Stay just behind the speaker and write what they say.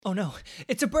Oh no,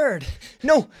 it's a bird.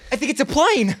 No, I think it's a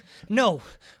plane. No,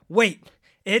 wait,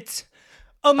 it's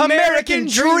American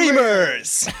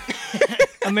Dreamers.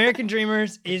 American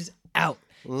Dreamers is out.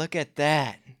 Look at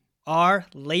that. Our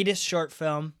latest short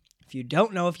film. If you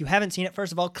don't know, if you haven't seen it,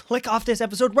 first of all, click off this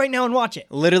episode right now and watch it.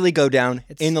 Literally go down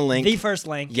It's in the link. The first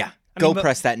link. Yeah, I mean,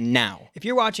 press that now. If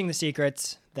you're watching The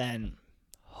Secrets, then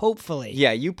hopefully.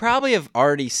 Yeah, you probably have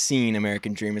already seen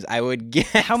American Dreamers, I would guess,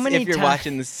 if you're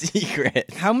watching The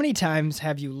Secrets. How many times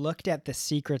have you looked at the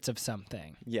secrets of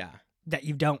something Yeah. that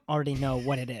you don't already know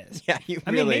what it is? Yeah,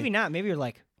 I mean, maybe not. Maybe you're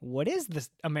like, what is this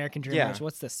American Dreamers? Yeah.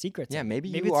 What's the secrets? Yeah, maybe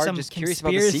you it's are some just curious about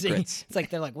the conspiracy. secrets. It's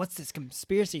like they're like, what's this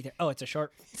conspiracy? Oh, it's a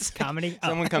short comedy.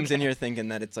 Someone comes in here thinking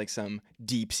that it's like some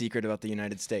deep secret about the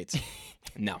United States.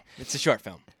 No, it's a short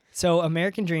film. So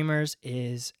American Dreamers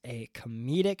is a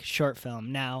comedic short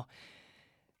film. Now,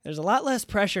 there's a lot less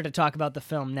pressure to talk about the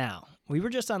film now. We were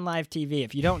just on live TV.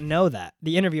 If you don't know that,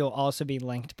 the interview will also be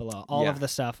linked below. All of the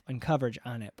stuff and coverage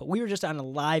on it. But we were just on a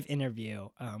live interview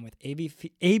with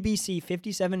ABC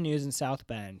 57 News in South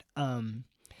Bend,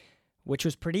 which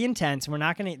was pretty intense. We're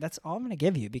not going to... That's all I'm going to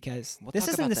give you because this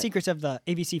isn't the secrets of the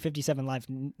ABC 57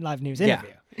 live news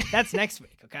interview. That's next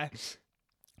week, okay?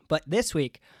 But this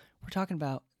week, we're talking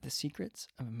about the secrets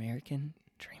of American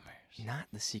Dreamers. Not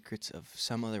the secrets of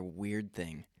some other weird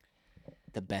thing.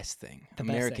 The best thing.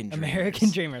 American Dreamers. American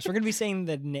Dreamers. We're going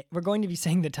to be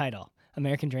saying the title,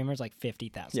 American Dreamers, like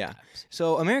 50,000 times.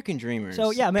 So American Dreamers.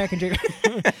 So yeah, American Dreamers.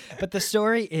 But the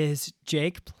story is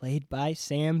Jake, played by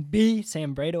Sam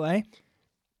Bradaway,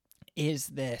 is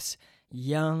this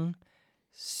young,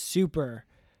 super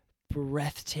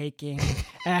breathtaking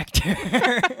actor.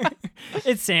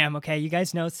 It's Sam, okay? You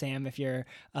guys know Sam if you're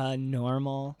a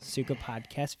normal Suka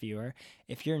Podcast viewer.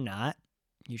 If you're not,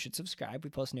 you should subscribe. We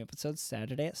post new episodes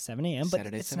Saturday at 7 a.m. But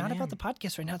it's not about the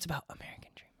podcast right now. It's about American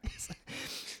Dreamers.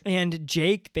 And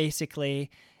Jake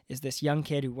basically is this young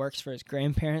kid who works for his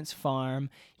grandparents' farm.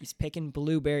 He's picking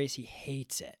blueberries. He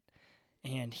hates it.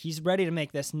 And he's ready to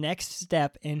make this next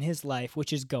step in his life,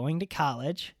 which is going to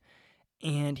college.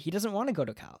 And he doesn't want to go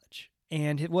to college.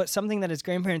 And what's something that his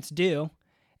grandparents do,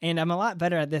 and I'm a lot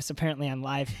better at this apparently on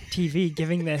live TV,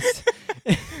 giving this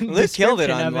Luke killed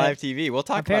it on live TV. We'll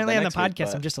talk apparently about that on the next podcast.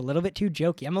 week, I'm just a little bit too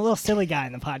jokey. I'm a little silly guy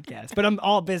in the podcast, but I'm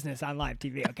all business on live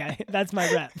TV, okay? That's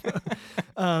my rep.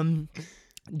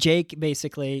 Jake,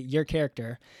 basically, your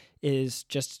character, is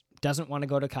just doesn't want to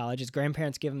go to college. His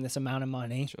grandparents give him this amount of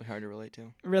money. It's really hard to relate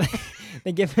to. Really,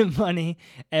 they give him money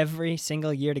every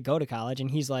single year to go to college,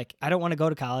 and he's like, I don't want to go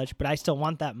to college, but I still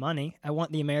want that money. I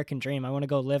want the American dream. I want to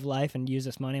go live life and use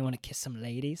this money. I want to kiss some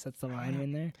ladies. That's the line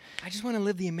in there. I just want to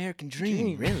live the American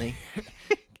dream, really.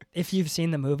 If you've seen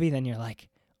the movie, then you're like,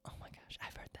 oh my gosh,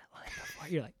 I've heard that line before.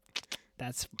 You're like,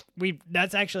 we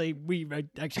actually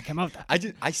came up with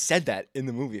that. I said that in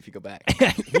the movie if you go back.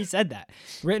 He said that.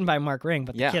 Written by Mark Ring,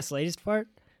 but the kiss ladies part,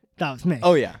 that was me.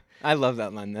 Oh yeah. I love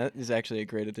that line. That is actually a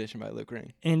great addition by Luke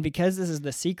Ring. And because this is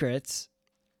The Secrets,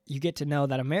 you get to know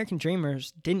that American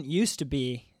Dreamers didn't used to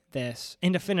be this.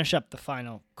 And to finish up the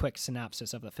final quick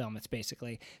synopsis of the film, it's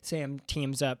basically Jake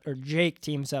teams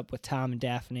up with Tom and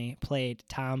Daphne, played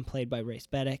by Race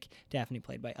Beddick, Daphne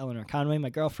played by Eleanor Conway, my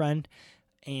girlfriend.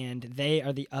 And they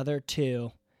are the other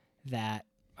two that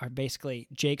are basically,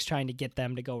 Jake's trying to get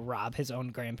them to go rob his own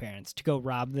grandparents, to go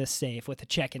rob this safe with a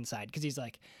check inside. Because he's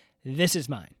like, this is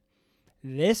mine.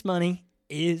 This money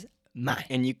is mine.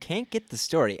 And you can't get the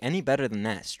story any better than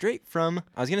that. Straight from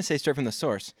the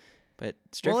source, but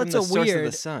straight from the source of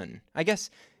the sun. I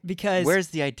guess, because where's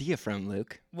the idea from,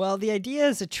 Luke? Well, the idea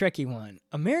is a tricky one.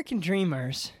 American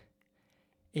Dreamers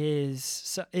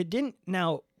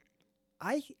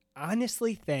I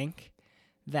honestly think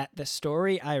that the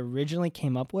story I originally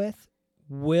came up with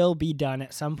will be done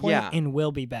at some point and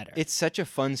will be better. It's such a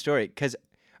fun story because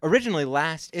originally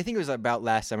I think it was about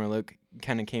last summer, Luke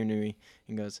kind of came to me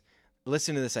and goes,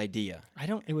 listen to this idea.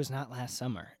 It was not last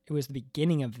summer. It was the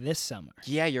beginning of this summer.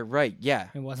 Yeah, you're right. Yeah.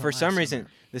 It wasn't For some summer. reason,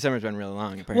 this summer's been really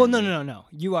long, apparently. Well, no.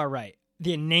 You are right.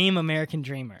 The name American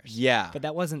Dreamers. Yeah. But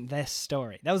that wasn't this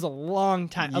story. That was a long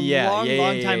time. Long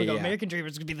time ago. Yeah. American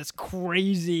Dreamers was going to be this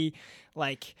crazy,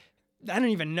 like, I don't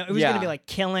even know. It was going to be like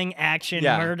killing, action,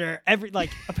 murder.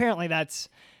 Apparently that's,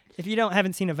 if you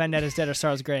haven't seen A Vendetta Dead or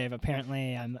Sorrow's Grave,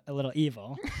 apparently I'm a little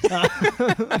evil.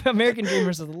 American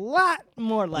Dreamers is a lot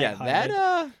more lighthearted. Yeah,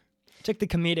 that took the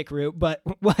comedic route. But,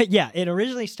 it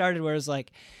originally started where it was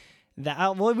like, we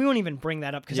won't even bring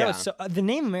that up because the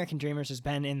name American Dreamers has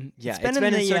been in. Yeah, it's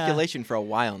been in circulation for a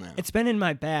while now. It's been in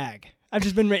my bag. I've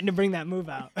just been waiting to bring that move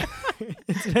out.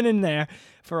 It's been in there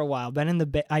for a while. Been in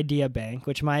the idea bank,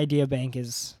 which my idea bank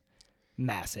is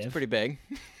massive. It's pretty big.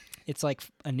 It's like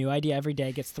a new idea every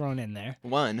day gets thrown in there.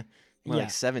 More Yeah.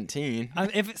 like 17.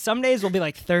 If some days will be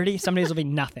like 30, some days will be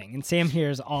nothing, and Sam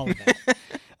hears all of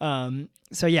it.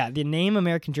 So yeah, the name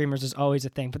American Dreamers is always a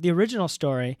thing, but the original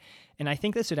story, and I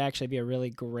think this would actually be a really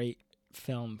great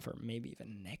film for maybe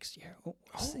even next year. Oh,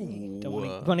 we'll see.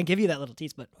 Don't want to give you that little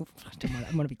tease, but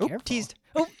I'm going to be careful. Teased.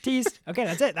 Oh, teased. Okay,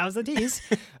 that's it. That was the tease.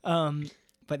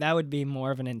 But that would be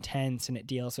more of an intense, and it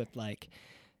deals with like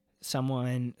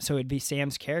someone. So it'd be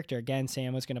Sam's character again.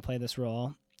 Sam was going to play this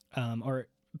role, or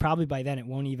probably by then it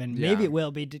won't even. Yeah. Maybe it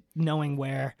will be knowing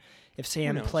where. If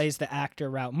Sam plays the actor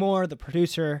route more, the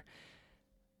producer.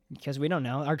 Because we don't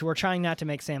know. We're trying not to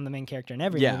make Sam the main character in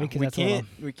every movie. Because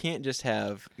we can't just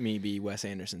have me be Wes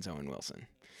Anderson's Owen Wilson.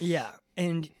 Yeah,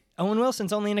 and Owen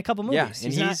Wilson's only in a couple movies.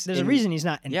 Yeah, there's a reason he's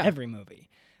not in every movie.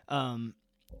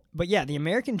 But yeah, the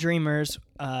American Dreamers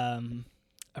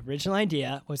original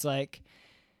idea was like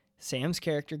Sam's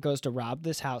character goes to rob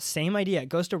this house. Same idea.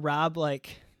 Goes to rob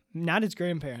like not his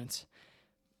grandparents,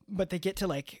 but they get to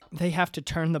like they have to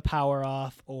turn the power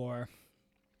off or.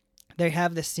 They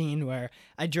have this scene where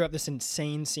I drew up this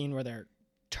insane scene where they're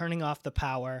turning off the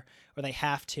power or they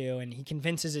have to, and he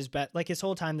convinces his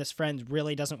whole time this friend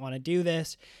really doesn't want to do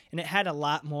this, and it had a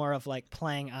lot more of like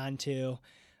playing onto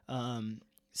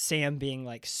Sam being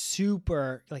like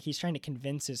super like he's trying to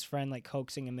convince his friend, like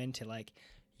coaxing him into like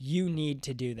you need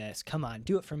to do this. Come on,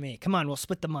 do it for me. Come on, we'll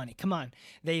split the money. Come on.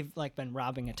 They've like been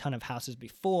robbing a ton of houses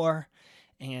before.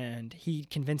 And he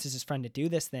convinces his friend to do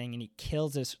this thing, and he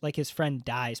kills his friend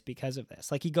dies because of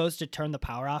this. Like, he goes to turn the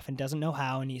power off and doesn't know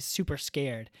how, and he's super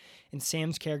scared. And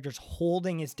Sam's character's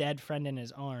holding his dead friend in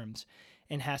his arms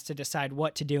and has to decide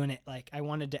what to do. And it, like, I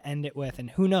wanted to end it with, and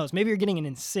who knows, maybe you're getting an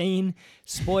insane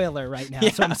spoiler right now,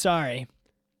 so I'm sorry.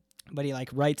 But he, like,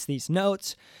 writes these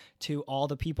notes to all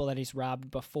the people that he's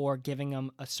robbed before, giving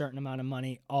them a certain amount of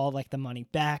money, all like the money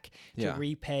back to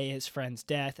repay his friend's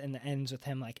death. And it ends with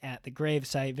him like at the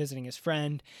gravesite visiting his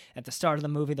friend. At the start of the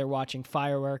movie, they're watching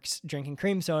fireworks, drinking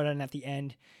cream soda, and at the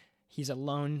end, he's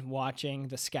alone watching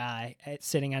the sky,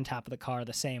 sitting on top of the car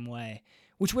the same way,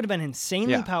 which would have been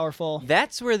insanely powerful.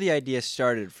 That's where the idea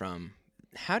started from.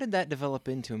 How did that develop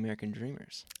into American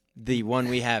Dreamers? The one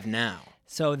we have now.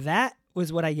 So that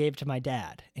was what I gave to my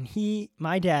dad. And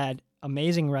my dad,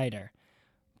 amazing writer,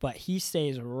 but he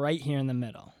stays right here in the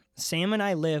middle. Sam and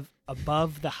I live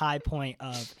above the high point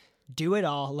of do it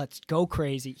all, let's go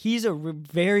crazy. He's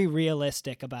very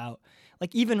realistic about,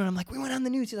 like, even when I'm like, we went on the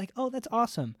news, he's like, oh, that's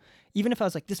awesome. Even if I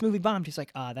was like, this movie bombed, he's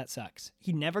like, that sucks.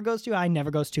 He never goes too high, never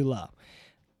goes too low,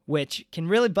 which can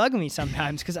really bug me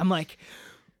sometimes because I'm like,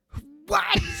 what?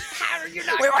 How are you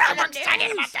not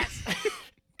excited about this?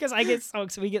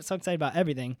 Because we get so excited about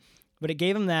everything. But it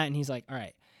gave him that, and he's like, all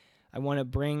right, I want to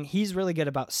bring... He's really good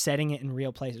about setting it in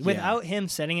real places. Without him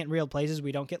setting it in real places,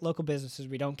 we don't get local businesses,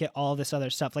 we don't get all this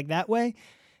other stuff. Like, that way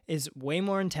is way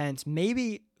more intense,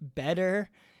 maybe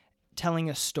better telling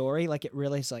a story. Like, it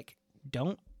really is like,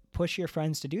 don't push your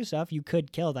friends to do stuff. You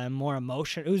could kill them. More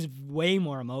emotional. It was way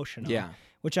more emotional. Yeah.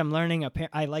 Which I'm learning.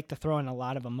 I like to throw in a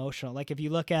lot of emotional. Like, if you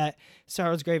look at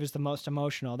Sorrow's Grave is the most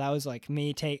emotional. That was like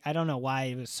me I don't know why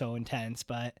it was so intense,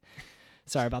 but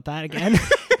sorry about that again.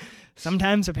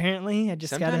 Sometimes apparently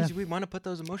we want to put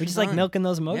those emotions. We just like milking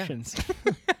those emotions.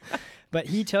 Yeah. But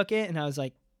he took it, and I was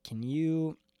like, can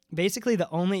you? Basically,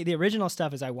 the original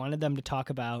stuff is I wanted them to talk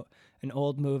about an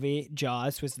old movie.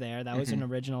 Jaws was there. That was an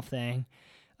original thing.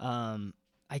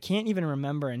 I can't even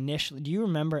remember initially. Do you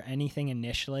remember anything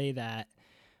initially that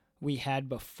we had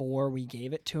before we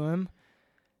gave it to him?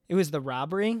 It was the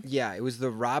robbery. Yeah, it was the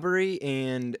robbery,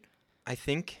 and I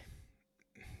think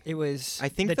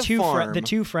the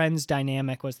two friends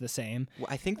dynamic was the same. Well,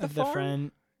 I think the friend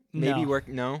maybe worked.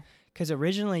 No, because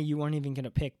originally you weren't even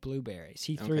gonna pick blueberries.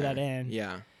 He threw that in.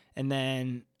 Yeah, and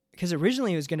then because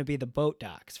originally it was gonna be the boat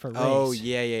docks for race. Oh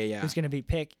yeah. It was gonna be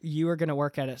you were gonna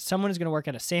work someone was gonna work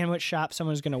at a sandwich shop.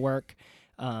 Someone was gonna work.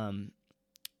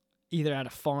 Either at a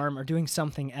farm or doing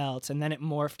something else, and then it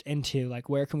morphed into like,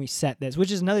 where can we set this?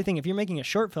 Which is another thing. If you're making a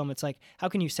short film, it's like, how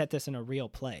can you set this in a real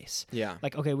place? Yeah.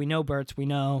 Like, okay, we know Bert's, we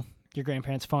know your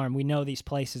grandparents' farm, we know these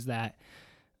places that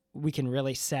we can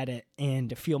really set it in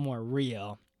to feel more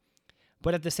real.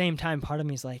 But at the same time, part of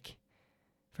me is like,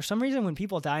 for some reason, when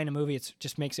people die in a movie, it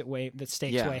just makes the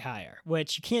stakes way higher.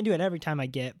 Which you can't do it every time I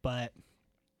get, but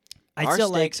our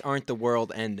stakes aren't the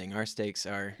world ending. Our stakes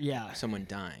are someone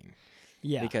dying.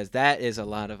 Yeah, because that is a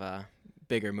lot of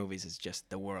bigger movies is just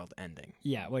the world ending.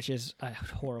 Yeah, which is a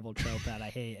horrible trope that I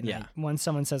hate. And once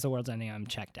someone says the world's ending, I'm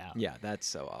checked out. Yeah, that's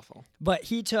so awful. But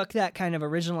he took that kind of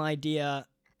original idea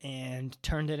and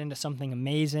turned it into something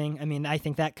amazing. I mean, I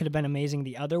think that could have been amazing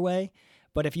the other way,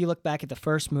 But if you look back at the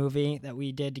first movie that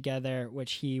we did together,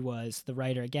 which he was the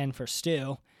writer again for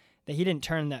Stu, that he didn't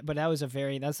turn that, but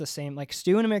that's the same, like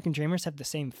Stu and American Dreamers have the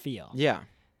same feel. Yeah.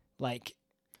 Like,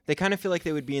 they kind of feel like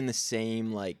they would be in the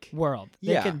same, like... world.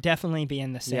 They could definitely be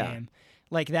in the same. Yeah.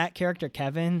 Like, that character,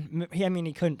 Kevin,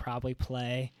 he couldn't probably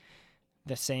play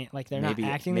the same, like, they're not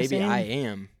acting the same. Maybe I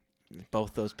am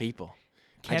both those people.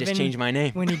 Kevin, I just changed my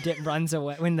name. When he runs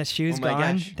away, when the shoe's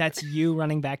gone, gosh. that's you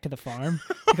running back to the farm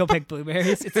to go pick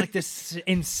blueberries. It's like this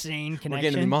insane connection.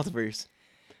 We're getting the multiverse.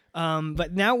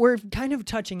 But now we're kind of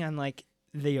touching on like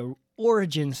the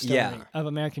origin story of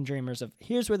American Dreamers, of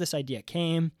here's where this idea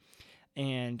came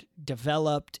and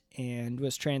developed and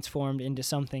was transformed into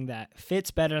something that fits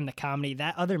better in the comedy.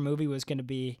 That other movie was going to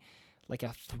be like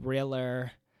a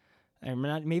thriller, or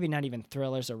maybe not even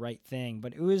thriller's the right thing,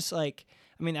 but it was like,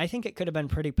 I mean, I think it could have been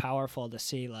pretty powerful to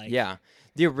see, like... Yeah.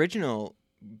 The original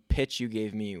pitch you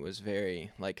gave me was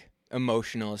very, like,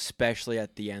 emotional, especially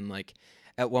at the end. Like,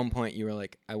 at one point, you were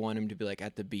like, I want him to be, like,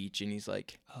 at the beach, and he's,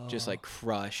 like, just, like,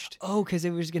 crushed. Oh, because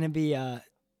it was going to be,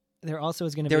 there also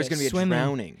was going to be There was going to be a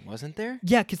drowning, wasn't there?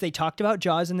 Yeah, because they talked about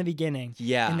Jaws in the beginning.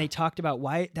 Yeah. And they talked about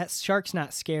why that shark's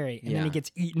not scary, and then he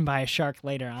gets eaten by a shark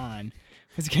later on.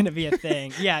 It's going to be a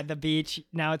thing. Yeah, the beach,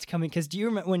 now it's coming. Because do you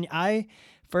remember when I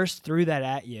first threw that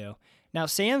at you? Now,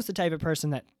 Sam's the type of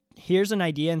person that hears an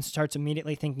idea and starts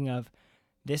immediately thinking of,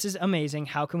 this is amazing.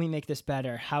 How can we make this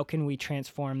better? How can we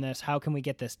transform this? How can we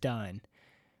get this done?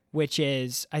 Which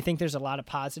is, I think there's a lot of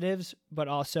positives, but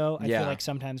also I feel like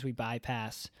sometimes we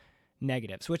bypass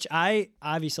negatives, which I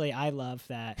love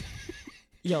that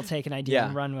you'll take an idea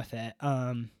and run with it.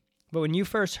 But when you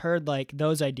first heard like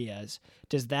those ideas,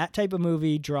 does that type of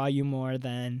movie draw you more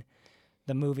than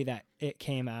the movie that it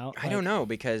came out? I don't know,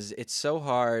 because it's so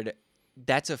hard.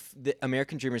 The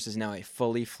American Dreamers is now a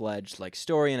fully fledged like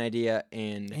story and idea,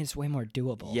 and it's way more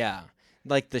doable. Yeah,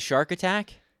 like the shark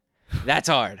attack, that's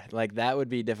hard. Like that would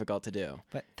be difficult to do.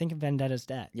 But think of Vendetta's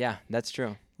Debt. Yeah, that's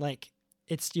true. Like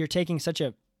you're taking such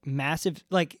a massive,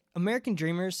 like American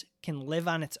Dreamers can live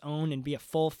on its own and be a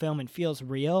full film and feels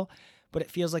real, but it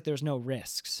feels like there's no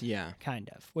risks. Yeah. Kind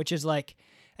of. Which is like,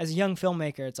 as a young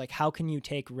filmmaker, it's like, how can you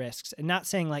take risks? And not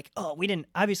saying like, oh, we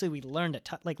learned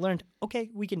okay,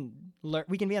 we can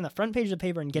be on the front page of the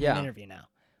paper and get an interview now.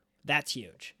 That's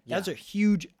huge. Yeah. Those are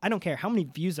huge. I don't care how many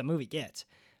views a movie gets.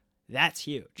 That's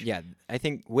huge. Yeah. I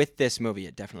think with this movie,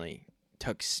 it definitely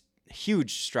took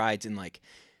huge strides in like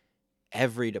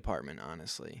every department,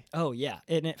 honestly. Oh yeah,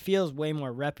 and it feels way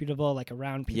more reputable, like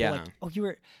around people. Yeah. Like, oh, you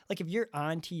were like, if you're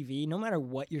on TV, no matter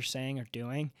what you're saying or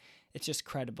doing, it's just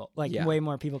credible. Like way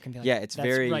more people can be like, it's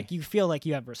very like you feel like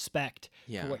you have respect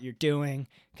for what you're doing,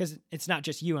 because it's not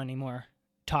just you anymore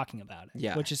talking about it.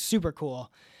 Yeah, which is super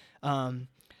cool.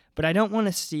 But I don't want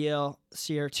to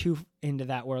steer too into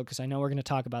that world, because I know we're going to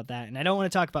talk about that, and I don't want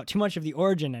to talk about too much of the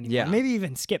origin anymore. Yeah. Maybe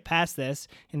even skip past this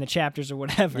in the chapters or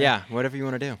whatever. Yeah, whatever you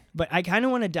want to do. But I kind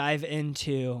of want to dive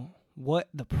into what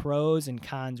the pros and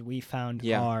cons we found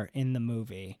are in the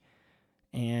movie,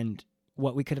 and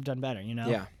what we could have done better, you know?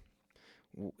 Yeah.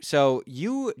 So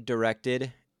you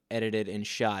directed, edited, and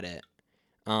shot it.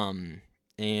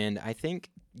 And I think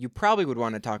you probably would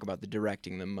want to talk about the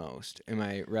directing the most. Am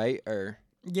I right? Or...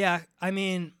 Yeah, I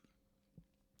mean,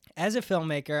 as a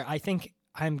filmmaker, I think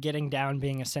I'm getting down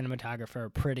being a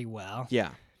cinematographer pretty well. Yeah.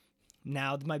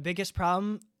 Now, my biggest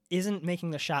problem isn't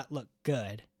making the shot look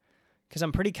good, because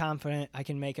I'm pretty confident I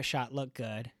can make a shot look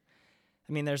good.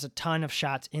 I mean, there's a ton of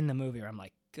shots in the movie where I'm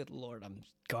like, good Lord, I'm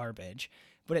garbage.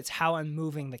 But it's how I'm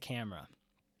moving the camera.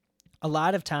 A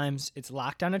lot of times, it's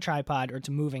locked on a tripod or it's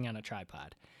moving on a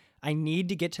tripod. I need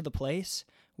to get to the place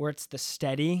where it's the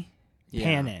steady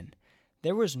pan in.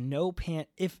 There was no pan.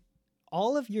 If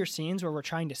all of your scenes where we're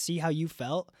trying to see how you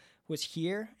felt was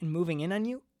here and moving in on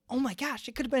you, oh my gosh,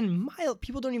 it could have been mild.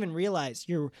 People don't even realize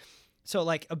you're... So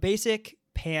like a basic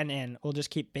pan in, we'll just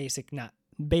keep basic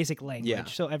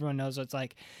language so everyone knows. It's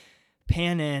like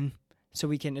pan in so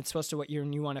we can... It's supposed to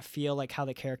you want to feel like how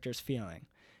the character's feeling.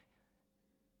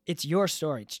 It's your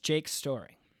story. It's Jake's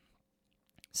story.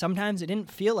 Sometimes it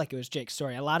didn't feel like it was Jake's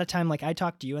story. A lot of time, like I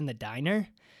talked to you in the diner...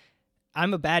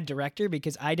 I'm a bad director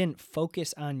because I didn't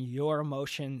focus on your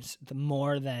emotions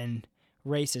more than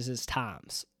Race's is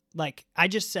Tom's. Like, I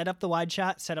just set up the wide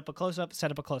shot, set up a close-up,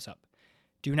 set up a close-up.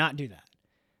 Do not do that.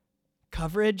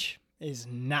 Coverage is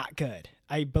not good.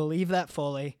 I believe that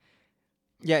fully.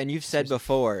 Yeah, and you've said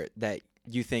before that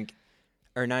you think,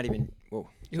 or not even... Whoa,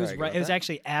 it was right. It was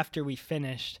actually after we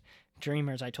finished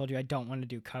Dreamers, I told you I don't want to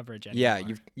do coverage anymore.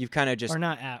 Yeah, you've kind of just... Or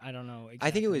not, I don't know exactly.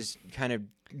 I think it was kind of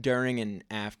during and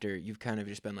after, you've kind of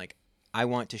just been like, I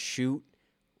want to shoot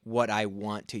what I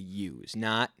want to use,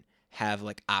 not have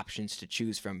like options to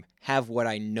choose from, have what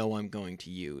I know I'm going to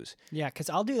use. Yeah, because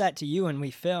I'll do that to you when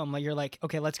we film. Like you're like,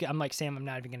 okay, let's get. I'm like, Sam, I'm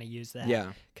not even gonna use that.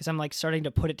 Yeah. Because I'm like starting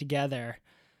to put it together,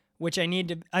 which I need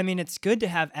to. I mean, it's good to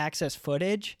have access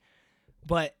footage,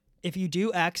 but if you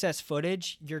do access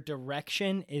footage, your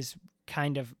direction is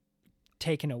kind of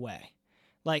taken away.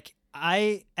 Like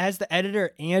as the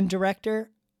editor and director,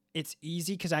 it's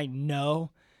easy because I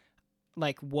know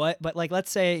like what, but like let's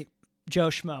say Joe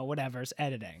Schmo, whatever's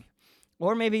editing.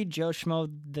 Or maybe Joe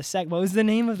Schmo what was the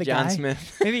name of the guy? John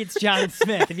Smith. Maybe it's John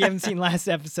Smith. If you haven't seen last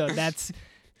episode,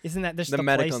 isn't that the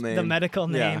medical name? The medical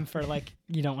name Yeah. for like,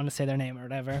 you don't want to say their name or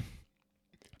whatever,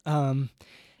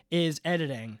 is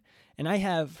editing. And I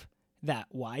have that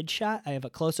wide shot. I have a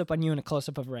close-up on you and a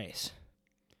close-up of Race.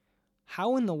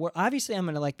 How in the world? Obviously, I'm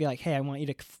going to like be like, hey, I want you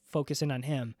to focus in on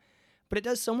him. But it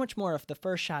does so much more if the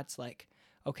first shot's like,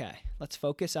 okay, let's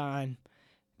focus on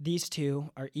these two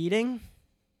are eating.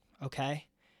 Okay,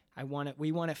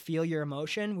 we want to feel your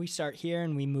emotion. We start here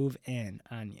and we move in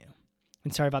on you.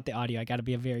 And sorry about the audio. I got to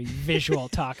be a very visual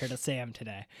talker to Sam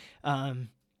today.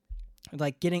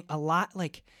 Like getting a lot.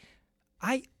 Like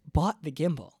I bought the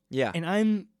gimbal. Yeah.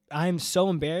 And I'm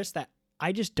so embarrassed that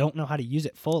I just don't know how to use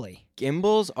it fully.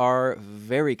 Gimbals are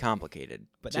very complicated.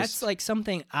 But that's like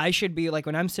something I should be like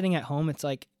when I'm sitting at home. It's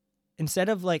like instead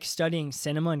of like studying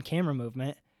cinema and camera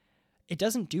movement, it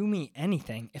doesn't do me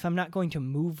anything if I'm not going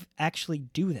to actually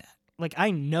do that. Like I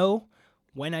know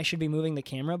when I should be moving the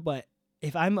camera, but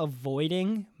if I'm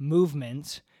avoiding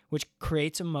movements, which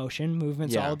creates emotion,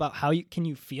 movement's all about how can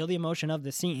you feel the emotion of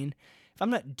the scene. If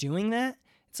I'm not doing that,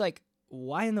 it's like,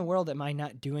 why in the world am I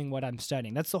not doing what I'm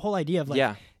studying? That's the whole idea of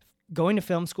like going to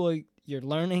film school, you're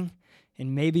learning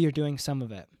and maybe you're doing some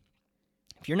of it.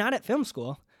 If you're not at film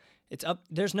school,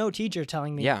 there's no teacher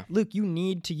telling me, Luke, you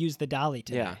need to use the dolly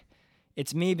today. Yeah.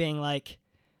 It's me being like,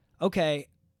 okay,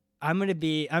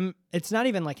 it's not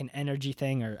even like an energy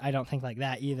thing, or I don't think like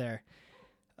that either,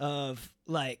 of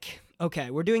like,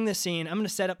 okay, we're doing this scene. I'm going to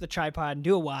set up the tripod and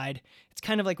do a wide. It's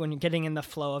kind of like when you're getting in the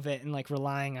flow of it and like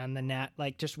relying on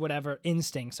like just whatever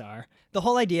instincts are. The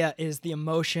whole idea is the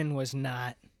emotion was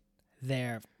not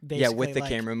there. Basically, with the like,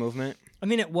 camera movement. I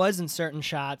mean, it was in certain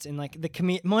shots, and like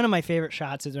one of my favorite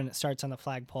shots is when it starts on the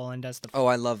flagpole and does the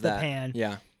I love that pan.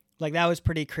 Yeah. Like, that was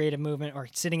pretty creative movement, or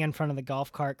sitting in front of the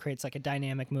golf cart creates, like, a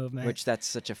dynamic movement. Which that's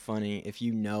such a funny, if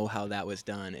you know how that was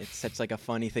done, it's such, like, a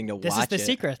funny thing to watch. This is the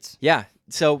secrets. Yeah.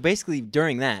 So, basically,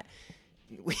 during that,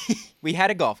 we had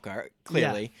a golf cart,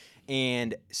 clearly. Yeah.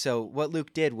 And so, what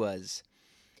Luke did was...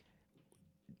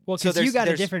 Well, because you got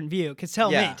a different view. Because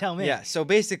tell me. Yeah, so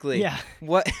basically,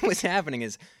 what was happening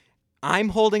is I'm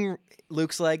holding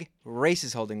Luke's leg, Race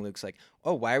is holding Luke's leg.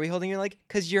 Oh, why are we holding your leg?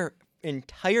 Because your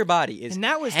entire body is hanging out.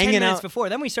 And that was 10 minutes before.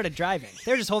 Then we started driving.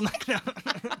 They were just holding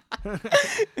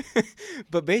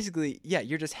But basically,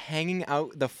 you're just hanging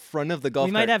out the front of the golf cart.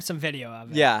 We might have some video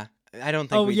of it. Yeah. I don't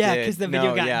think we did. Oh, yeah, because the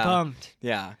video got bumped.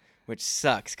 Yeah. Which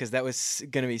sucks, because that was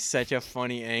going to be such a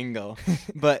funny angle.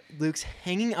 But Luke's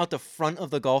hanging out the front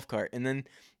of the golf cart, and then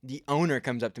the owner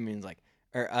comes up to me and is like,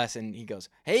 or us, and he goes,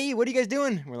 "Hey, what are you guys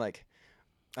doing?" We're like,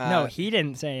 no, he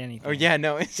didn't say anything. Oh, yeah,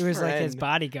 no, it was like his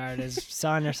bodyguard, his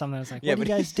son or something. I was like, what are you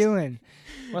guys doing?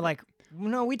 We're like,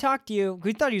 no, we talked to you.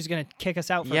 We thought he was going to kick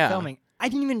us out for filming. I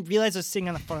didn't even realize I was sitting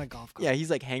on the front of the golf cart. Yeah, he's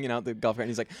like hanging out the golf cart, and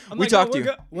he's like, we talked to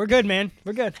you. We're good, man.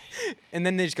 We're good. And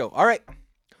then they just go, all right.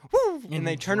 Woo! And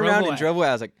they turned around and drove away.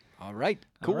 I was like, all right,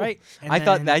 cool. All right. I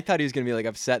thought he was going to be like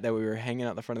upset that we were hanging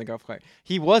out the front of the golf cart.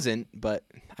 He wasn't, but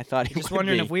I thought he was. Just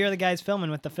wondering if we were the guys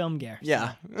filming with the film gear.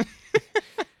 Yeah. So.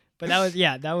 But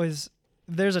that was,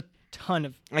 there's a ton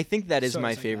of. I think that is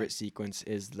my favorite sequence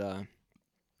is the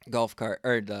golf cart,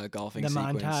 or the golfing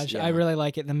sequence. The montage. Yeah. I really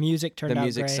like it. The music turned out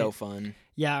great. The music's so fun.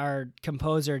 Yeah, our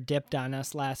composer dipped on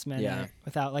us last minute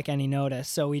without like any notice.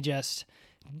 So I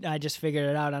just figured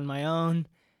it out on my own.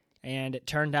 And it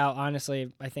turned out,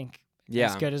 honestly, I think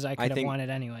as good as I could have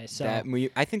wanted anyway. So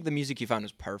I think the music you found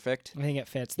was perfect. I think it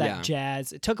fits. That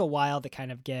jazz. It took a while to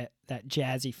kind of get that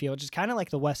jazzy feel, which is kind of like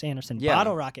the Wes Anderson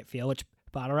Bottle Rocket feel, which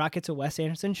Bottle Rocket's a Wes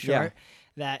Anderson short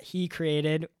that he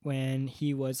created when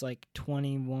he was like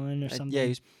 21 or something. Yeah, he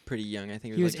was pretty young. I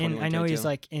think he was like 21, I know 22. he was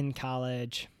like in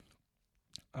college.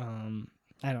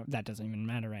 That doesn't even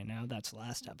matter right now. That's the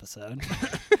last episode.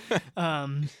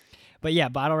 But yeah,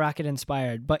 Bottle Rocket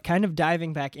inspired. But kind of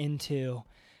diving back into,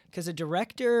 because a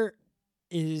director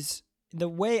is, the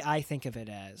way I think of it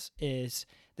is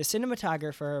the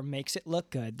cinematographer makes it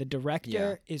look good. The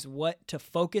director is what to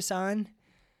focus on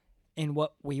and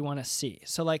what we want to see.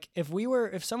 So like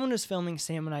if someone was filming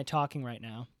Sam and I talking right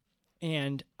now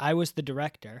and I was the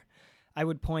director, I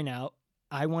would point out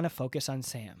I want to focus on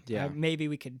Sam. Yeah. Maybe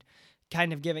we could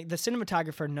kind of the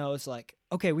cinematographer knows like,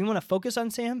 okay, we want to focus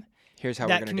on Sam. Here's how we're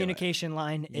that going to communication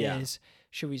line is,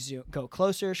 should we go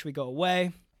closer? Should we go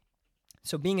away?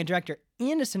 So being a director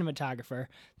and a cinematographer,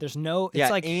 there's no,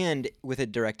 it's like, and with a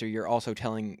director, you're also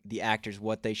telling the actors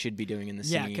what they should be doing in the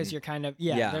scene. Yeah, because you're kind of,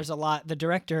 there's a lot. The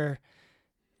director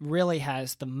really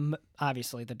has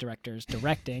obviously the director's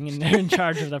directing and they're in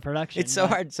charge of the production. It's so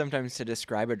hard sometimes to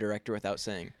describe a director without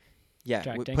saying,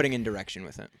 putting in direction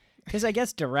with it. Because I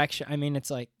guess direction, I mean,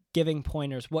 it's like giving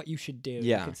pointers what you should do.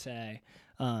 You could say,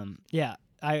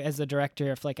 I, as the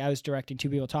director, if like I was directing two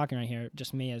people talking right here,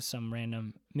 just me as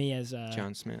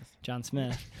John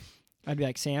Smith, I'd be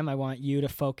like, Sam, I want you to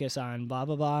focus on blah,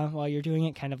 blah, blah while you're doing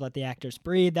it, kind of let the actors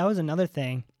breathe. That was another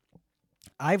thing.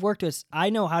 I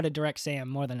know how to direct Sam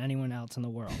more than anyone else in the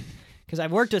world because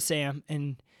I've worked with Sam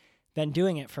and been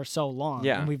doing it for so long.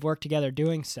 Yeah. And we've worked together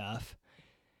doing stuff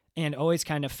and always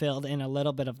kind of filled in a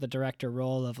little bit of the director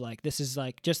role of like, this is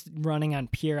like just running on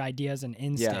pure ideas and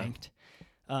instinct.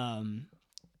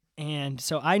 And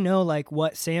so I know like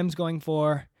what Sam's going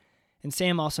for, and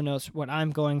Sam also knows what I'm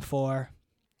going for.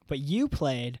 But you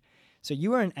so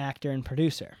you were an actor and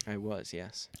producer. I was,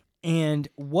 yes. And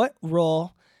what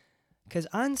role? Because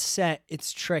on set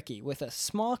it's tricky with a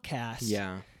small cast.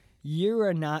 Yeah. You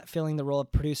are not filling the role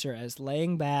of producer as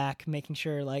laying back, making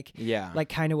sure like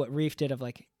kind of what Reef did of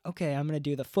like, okay, I'm gonna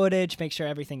do the footage, make sure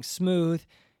everything's smooth.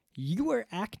 You were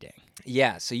acting.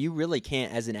 Yeah, so you really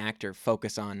can't, as an actor,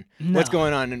 focus on what's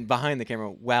going on behind the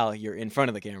camera while you're in front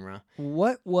of the camera.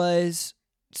 What was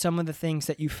some of the things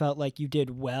that you felt like you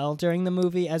did well during the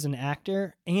movie as an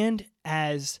actor and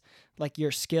as like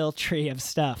your skill tree of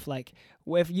stuff? Like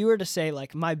if you were to say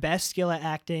like my best skill at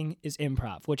acting is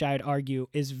improv, which I would argue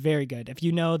is very good. If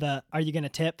you know the Are You Gonna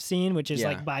Tip scene, which is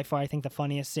like by far I think the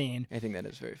funniest scene. I think that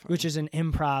is very funny. Which is an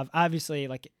improv. Obviously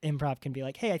like improv can be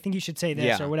like, hey, I think you should say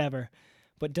this or whatever.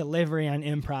 But delivery on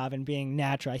improv and being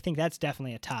natural, I think that's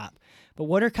definitely a top. But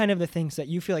what are kind of the things that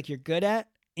you feel like you're good at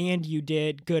and you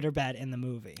did good or bad in the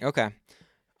movie? Okay.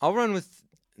 I'll run with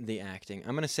the acting.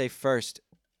 I'm going to say first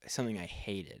something I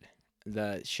hated.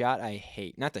 The shot I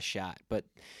hate. Not the shot, but...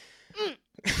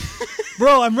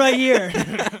 Bro, I'm right here.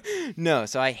 No,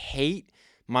 so I hate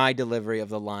my delivery of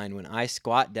the line when I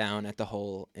squat down at the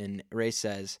hole and Ray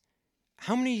says,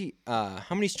 how many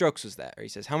strokes was that? Or he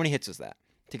says, how many hits was that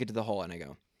to get to the hole? And I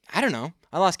go, I don't know.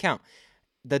 I lost count.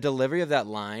 The delivery of that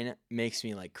line makes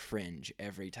me like cringe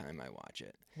every time I watch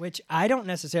it. Which I don't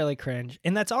necessarily cringe.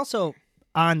 And that's also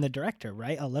on the director,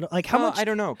 right? A little. Like how much? I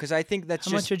don't know, because I think that's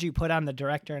how much would you put on the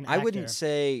director and I actor? wouldn't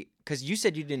say, because you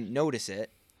said you didn't notice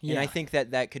it. Yeah. And I think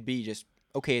that could be just,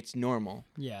 okay, it's normal.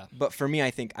 Yeah. But for me, I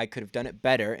think I could have done it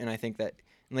better. And I think that,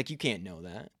 like, you can't know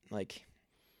that. Like,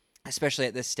 especially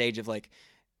at this stage of, like,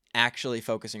 actually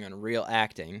focusing on real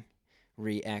acting,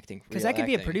 reacting. Because that could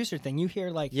be a producer thing. You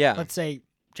hear, like, let's say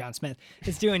John Smith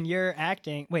is doing your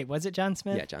acting. Wait, was it John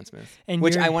Smith? Yeah, John Smith. And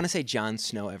which I want to say Jon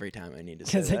Snow every time I need to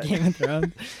say that. Because Game of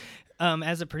Thrones.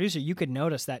 As a producer, you could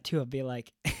notice that, too. It'd be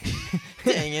like...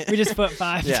 Dang it. We just put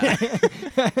 5. Yeah.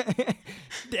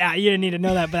 Yeah, you didn't need to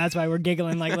know that, but that's why we're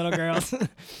giggling like little girls.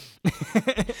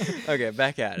 Okay,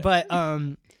 back at it. But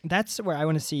that's where I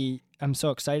want to see. I'm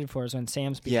so excited for is when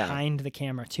Sam's behind the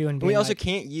camera too, and we also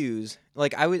can't use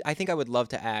like I think I would love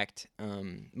to act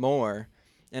more,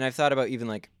 and I've thought about even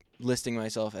like listing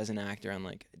myself as an actor on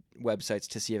like websites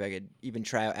to see if I could even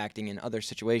try out acting in other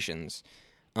situations.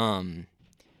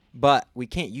 But we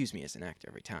can't use me as an actor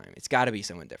every time. It's got to be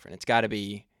someone different. It's got to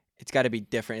be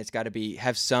different. It's got to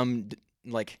have some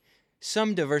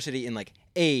diversity in like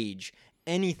age,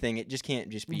 anything. It just can't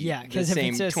just be the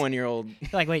same 20-year-old.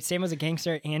 Like, wait, Sam was a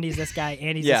gangster. Andy's this guy.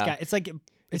 Andy's this guy. It's like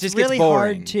it's just really gets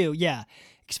boring. hard too. Yeah,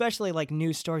 especially like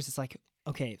news stories. It's like,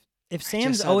 okay, if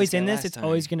Sam's always in this, it's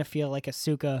always gonna feel like a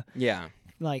Suka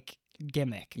like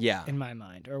gimmick in my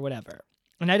mind or whatever.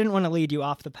 And I didn't want to lead you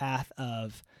off the path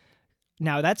of.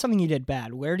 Now, that's something you did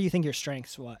bad. Where do you think your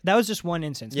strengths was? That was just one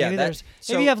instance. Yeah, maybe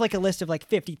maybe you have like a list of like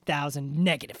 50,000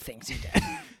 negative things you did.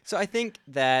 So I think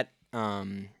that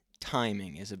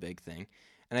timing is a big thing.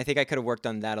 And I think I could have worked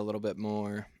on that a little bit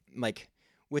more, like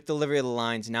with delivery of the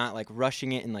lines, not like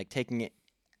rushing it and like taking it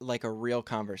like a real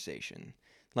conversation.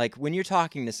 Like when you're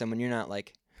talking to someone, you're not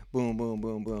like boom, boom,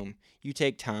 boom, boom. You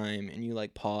take time and you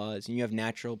like pause and you have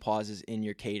natural pauses in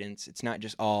your cadence. It's not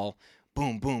just all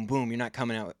boom, boom, boom. You're not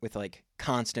coming out with like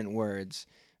constant words.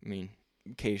 I mean,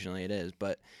 occasionally it is,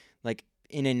 but like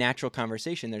in a natural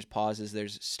conversation, there's pauses,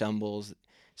 there's stumbles.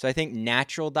 So I think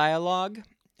natural dialogue,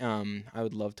 I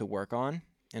would love to work on,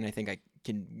 and I think I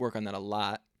can work on that a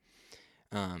lot.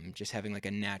 just having like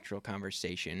a natural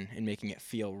conversation and making it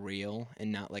feel real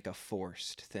and not like a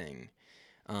forced thing,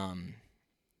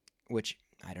 which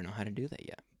I don't know how to do that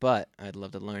yet, but I'd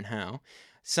love to learn how.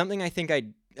 Something I think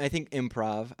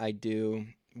improv I do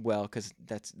well, because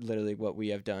that's literally what we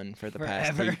have done for the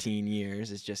past 18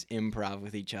 years is just improv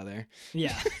with each other.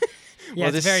 Yeah. We'll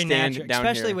it's just very stand natural, down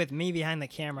especially here. with me behind the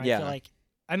camera. Yeah. I feel like,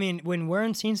 I mean, when we're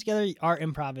in scenes together, our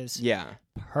improv is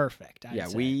perfect.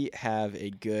 I'd say. We have a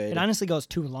good. It honestly goes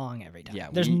too long every time. Yeah,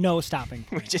 There's no stopping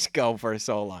we point. just go for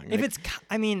so long. If like- it's,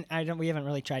 we haven't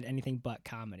really tried anything but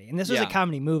comedy, and this was a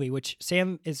comedy movie, which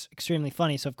Sam is extremely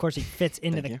funny, so of course he fits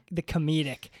into the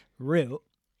comedic route.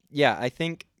 Yeah, I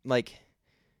think like,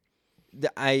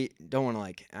 I don't want to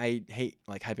like, I hate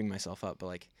like hyping myself up, but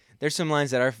like, there's some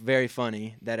lines that are very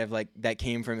funny that have like that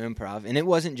came from improv, and it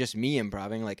wasn't just me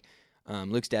improving. Like,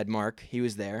 Luke's dad, Mark, he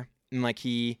was there, and like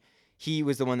he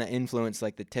was the one that influenced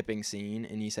like the tipping scene,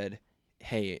 and he said,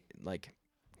 "Hey, like,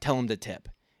 tell him to tip,"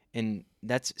 and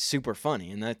that's super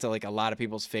funny, and that's like a lot of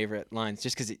people's favorite lines,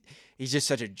 just because he's just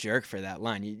such a jerk for that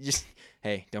line. You just,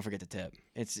 hey, don't forget to tip.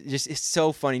 It's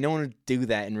so funny. No one would do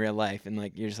that in real life, and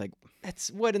like you're just like,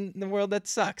 that's what in the world that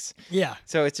sucks. Yeah.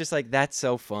 So it's just like that's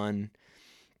so fun.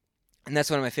 And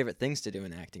that's one of my favorite things to do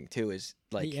in acting too, is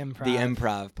like the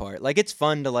improv part. Like it's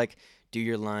fun to like do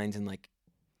your lines and like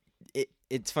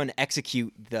it's fun to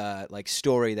execute the like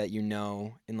story that you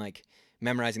know and like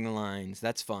memorizing the lines.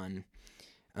 That's fun.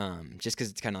 Just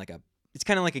because it's kind of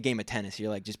like a game of tennis.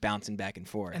 You're like just bouncing back and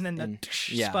forth. And then the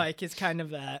spike is kind of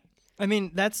that. I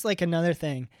mean, that's like another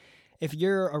thing. If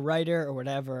you're a writer or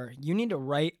whatever, you need to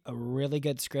write a really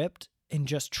good script and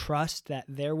just trust that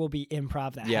there will be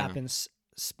improv that happens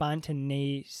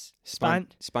spontaneously. There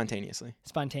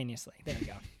we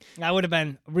go. That would have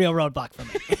been a real roadblock for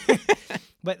me.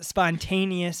 But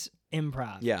spontaneous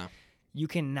improv. Yeah. You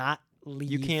cannot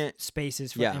leave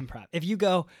spaces for improv. If you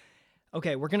go,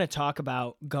 okay, we're going to talk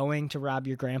about going to rob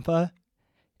your grandpa.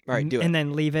 All right, do it. And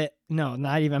then leave it. No, I'm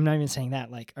not even saying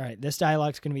that. Like, all right, this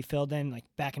dialogue's going to be filled in like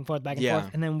back and forth.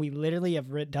 And then we literally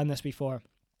have done this before.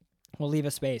 We'll leave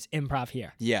a space. Improv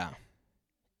here. Yeah.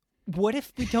 What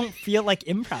if we don't feel like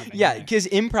improv? Yeah, because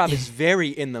improv is very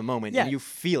in the moment. Yeah. And you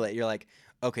feel it. You're like,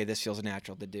 okay, this feels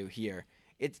natural to do here.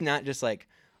 It's not just like,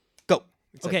 go.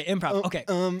 It's okay, like, improv. Okay.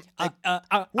 I'm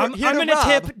going to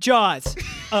tip Jaws.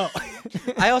 Oh.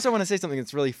 I also want to say something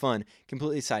that's really fun.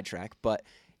 Completely sidetrack, but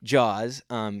Jaws.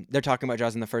 They're talking about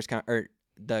Jaws in the first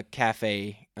the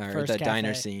cafe or the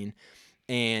diner scene,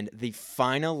 and the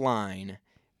final line.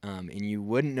 And you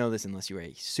wouldn't know this unless you were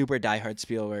a super diehard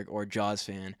Spielberg or Jaws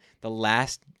fan. The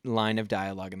last line of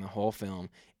dialogue in the whole film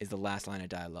is the last line of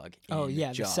dialogue in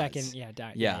Jaws. The second,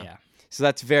 yeah. So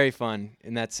that's very fun,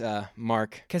 and that's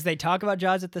Mark. Because they talk about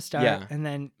Jaws at the start, and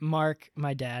then Mark,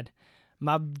 my dad.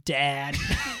 I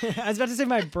was about to say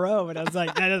my bro, but I was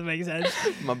like, that doesn't make sense.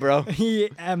 My bro. We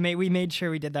made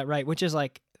sure we did that right, which is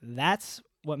like, that's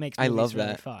what makes movies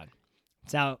really fun.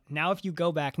 So now if you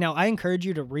go back, now I encourage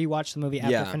you to rewatch the movie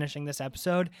after finishing this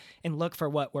episode and look for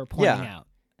what we're pointing out.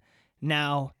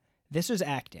 Now, this was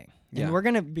acting. And we're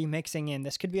going to be mixing in,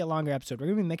 this could be a longer episode, we're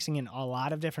going to be mixing in a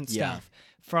lot of different stuff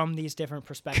from these different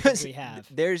perspectives we have.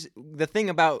 There's the thing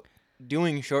about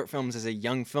doing short films as a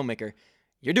young filmmaker,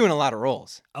 you're doing a lot of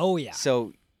roles. Oh, yeah.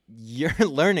 So you're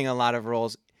learning a lot of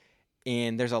roles,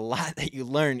 and there's a lot that you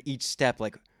learn each step.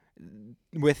 Like,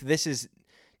 with this is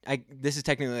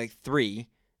technically like 3,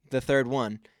 the third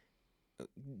one.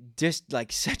 Just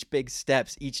like such big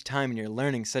steps each time, and you're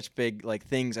learning such big like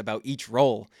things about each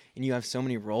role, and you have so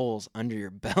many roles under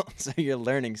your belt, so you're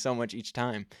learning so much each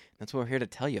time. That's what we're here to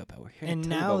tell you about. We're here and to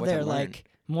tell you now about what they're to learn. like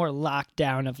more locked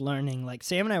down of learning. Like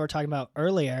Sam and I were talking about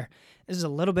earlier. This is a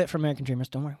little bit from American Dreamers.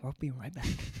 Don't worry, we'll be right back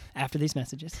after these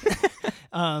messages.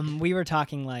 We were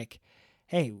talking like,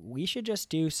 hey, we should just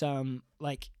do some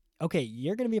like, okay,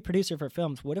 you're going to be a producer for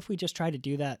films. What if we just try to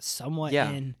do that somewhat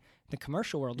in the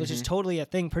commercial world, which is totally a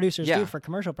thing producers do for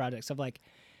commercial projects of like,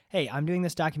 hey, I'm doing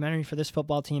this documentary for this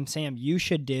football team. Sam, you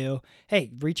should do, hey,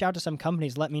 reach out to some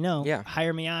companies, let me know. Yeah.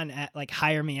 Hire me on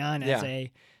as a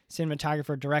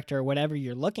cinematographer, director, whatever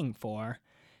you're looking for,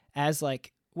 as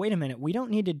like, wait a minute, we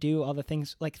don't need to do all the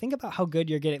things. Like, think about how good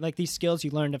you're getting, like these skills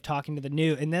you learned of talking to the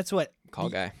new, and that's what call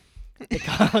guy.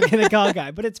 The call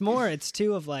guy. But it's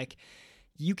too of like,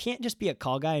 you can't just be a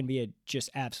call guy and be a just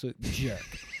absolute jerk.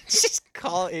 Just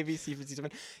call ABC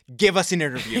 57. Give us an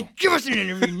interview. Give us an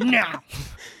interview now.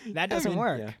 That doesn't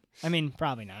work. Yeah. I mean,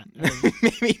 probably not.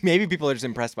 maybe people are just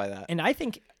impressed by that. And I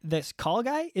think this call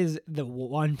guy is the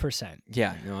 1%.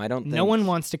 Yeah, no, I don't think... No one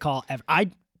wants to call ever.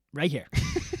 Right here.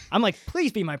 I'm like,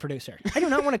 please be my producer. I do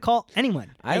not want to call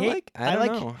anyone. I don't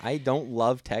know. I don't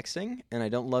love texting and I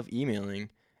don't love emailing.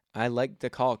 I like the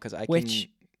call because I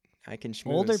can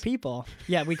schmooze. Older people.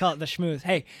 Yeah, we call it the schmooze.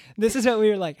 Hey, this is what we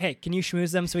were like. Hey, can you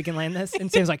schmooze them so we can land this?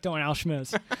 And Sam's like, don't worry, I'll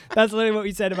schmooze. That's literally what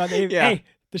we said about the Hey,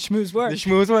 the schmooze worked. The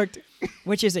schmooze worked.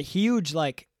 Which is a huge,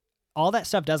 like, all that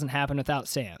stuff doesn't happen without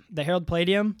Sam. The Herald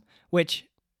Palladium, which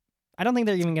I don't think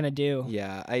they're even going to do.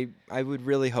 Yeah, I would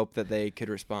really hope that they could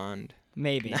respond.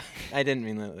 Maybe. I didn't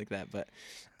mean that like that, but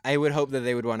I would hope that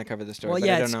they would want to cover the story. Well, but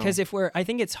yeah, I don't know. because I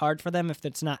think it's hard for them if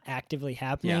it's not actively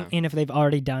happening, and if they've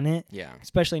already done it. Yeah.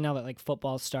 Especially now that like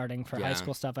football's starting for high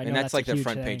school stuff. I know that's like a the huge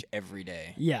front thing. page every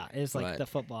day. Yeah, it's like the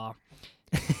football.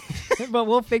 But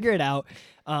we'll figure it out.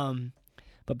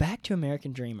 But back to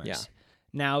American Dreamers. Yeah.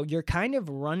 Now you're kind of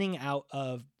running out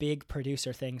of big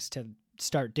producer things to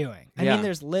start doing. I mean,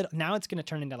 there's now it's going to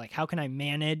turn into like, how can I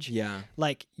manage? Yeah.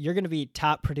 Like you're going to be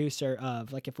top producer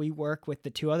of like, if we work with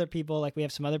the two other people, like we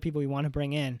have some other people we want to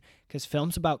bring in because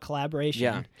film's about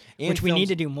collaboration, which we need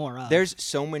to do more of. There's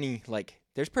so many, like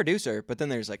there's producer, but then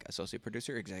there's like associate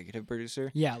producer, executive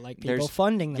producer. Yeah. Like people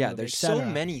funding them. Yeah. There's so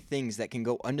many things that can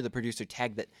go under the producer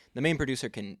tag that the main producer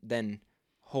can then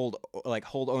hold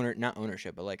not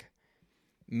ownership, but like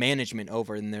management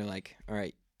over. And they're like, all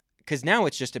right. Cause now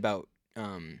it's just about,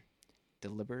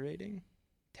 deliberating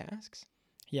tasks.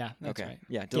 Yeah, that's right.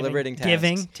 Yeah, deliberating tasks.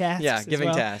 Giving tasks. Yeah, giving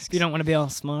tasks. If you don't want to be all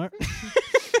smart.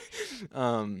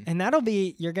 And that'll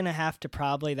be, you're going to have to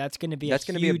probably, that's going to be a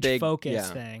big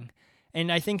focus thing. And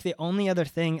I think the only other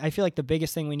thing, I feel like the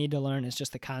biggest thing we need to learn is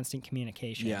just the constant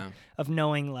communication of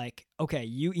knowing like, okay,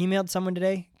 you emailed someone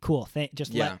today, cool.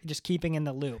 Just keeping in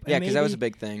the loop. Yeah, because that was a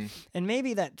big thing. And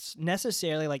maybe that's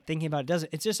necessarily like thinking about it doesn't.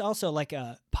 It's just also like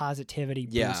a positivity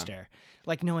booster.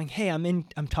 Like knowing, hey,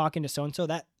 I'm talking to so and so.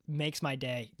 That makes my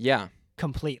day. Yeah,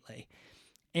 completely.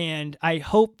 And I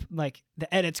hope like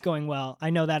the edit's going well. I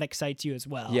know that excites you as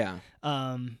well. Yeah.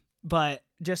 But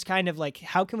just kind of like,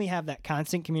 how can we have that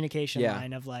constant communication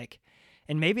line of like,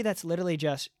 and maybe that's literally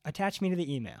just attach me to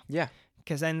the email. Yeah.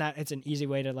 Because then it's an easy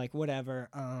way to like, whatever.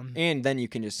 And then you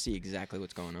can just see exactly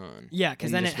what's going on. Yeah,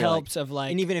 because then it helps of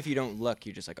like. And even if you don't look,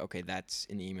 you're just like, okay, that's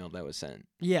an email that was sent.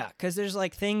 Yeah, because there's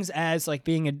like things as like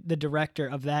being the director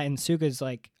of that, and Suka's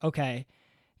like, okay,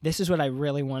 this is what I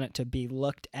really want it to be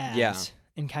looked as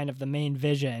and kind of the main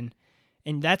vision.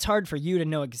 And that's hard for you to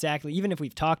know exactly, even if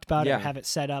we've talked about it or have it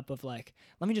set up of like,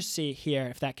 let me just see here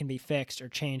if that can be fixed or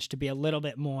changed to be a little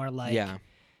bit more like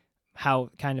how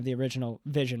kind of the original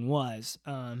vision was.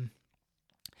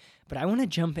 But I want to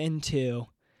jump into,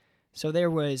 so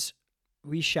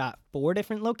we shot 4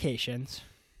 different locations.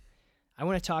 I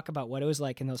want to talk about what it was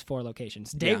like in those 4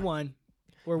 locations. Day one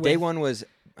was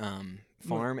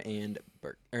farm and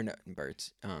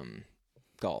Bert's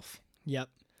golf. Yep.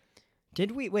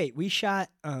 Did we shot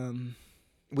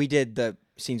we did the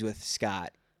scenes with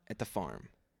Scott at the farm.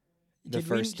 Did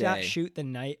we not shoot the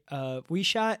night of we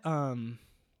shot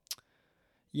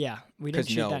we didn't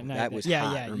shoot that night. That was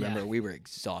hot. Remember, we were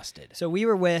exhausted. So we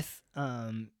were with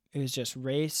it was just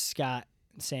Ray, Scott,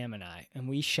 Sam and I, and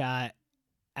we shot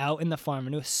out in the farm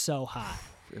and it was so hot.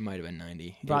 It might have been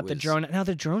 90. Brought the drone. Now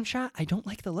the drone shot, I don't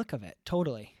like the look of it.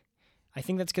 Totally. I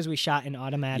think that's because we shot in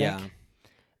automatic. Yeah.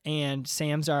 And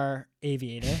Sam's our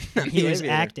aviator. He was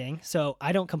acting, so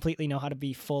I don't completely know how to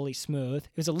be fully smooth.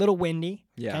 It was a little windy.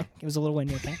 Yeah. Okay? It was a little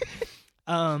windy, okay?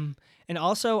 And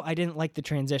also, I didn't like the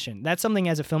transition. That's something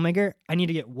as a filmmaker I need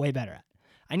to get way better at.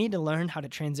 I need to learn how to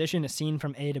transition a scene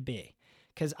from A to B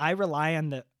because I rely on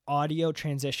the audio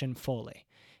transition fully,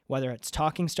 whether it's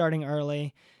talking starting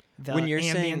early, the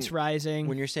ambience rising.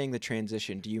 When you're saying the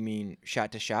transition, do you mean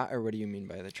shot to shot, or what do you mean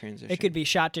by the transition? It could be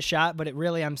shot to shot, but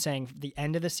I'm saying the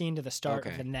end of the scene to the start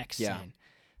of the next scene.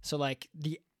 So like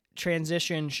the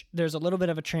transition, there's a little bit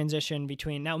of a transition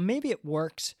between. Now maybe it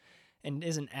works and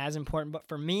isn't as important, but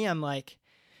for me, I'm like,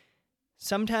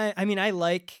 sometimes,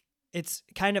 it's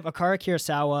kind of Akira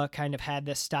Kurosawa kind of had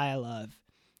this style of,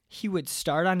 he would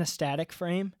start on a static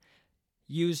frame,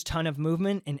 use ton of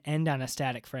movement, and end on a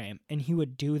static frame. And he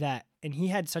would do that. And he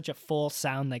had such a full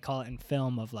sound, they call it in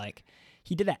film, of like,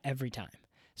 he did that every time.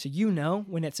 So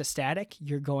when it's a static,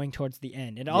 you're going towards the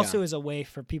end. It also is a way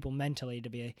for people mentally to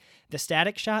be, the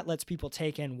static shot lets people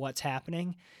take in what's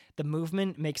happening. The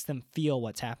movement makes them feel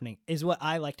what's happening, is what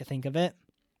I like to think of it.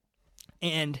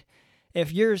 And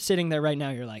if you're sitting there right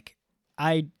now, you're like,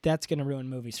 that's going to ruin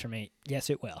movies for me. Yes,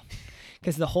 it will.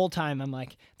 Because the whole time I'm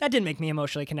like, that didn't make me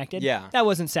emotionally connected. Yeah. That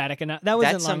wasn't static enough. That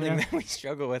wasn't long enough. That's something that we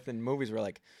struggle with in movies. We're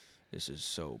like, this is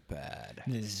so bad.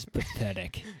 This is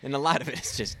pathetic. And a lot of it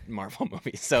is just Marvel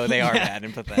movies, so they are bad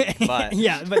and pathetic. But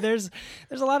but there's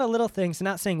a lot of little things.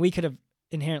 Not saying we could have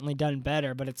inherently done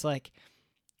better, but it's like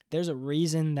there's a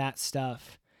reason that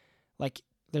stuff, like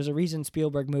there's a reason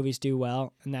Spielberg movies do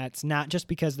well, and that's not just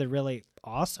because they're really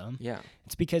awesome. Yeah.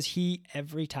 It's because he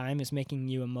every time is making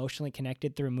you emotionally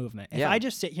connected through movement. If Yeah. I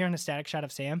just sit here on a static shot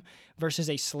of Sam versus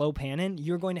a slow pan in,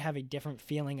 you're going to have a different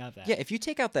feeling of that. Yeah, if you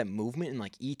take out that movement in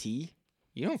like E.T.,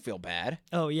 you don't feel bad.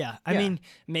 Oh, yeah. I mean,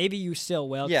 maybe you still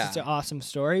will because Yeah. it's an awesome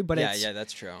story, but Yeah,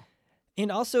 that's true.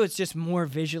 and also it's just more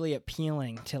visually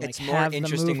appealing to like It's more have the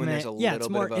interesting when movement. there's a yeah, little it's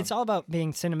bit more. of a- It's all about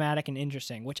being cinematic and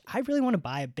interesting, which I really want to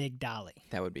buy a big dolly.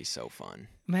 That would be so fun.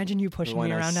 Imagine you pushing me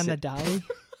wanna around on the sit- dolly.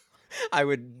 I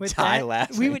would With die that,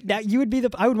 laughing. you would be the.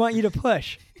 I would want you to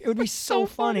push. It would be so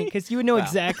funny because you would know Wow.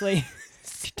 exactly.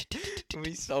 It would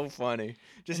be so funny.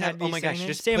 Just And I'd have, be oh my gosh, sitting there.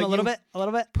 just Sam put a little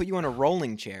you, bit. Put you on a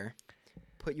rolling chair,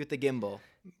 put you with the gimbal,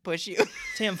 push you.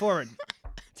 Sam forward.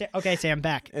 Okay, Sam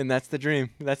back. And that's the dream.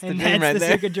 That's the And dream that's right the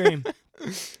there. Suka dream.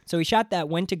 So we shot that,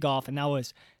 went to golf, and that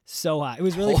was so hot. It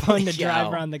was really fun Holy to drive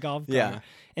cow. around the golf cart Yeah.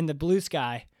 in the blue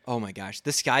sky. Oh my gosh,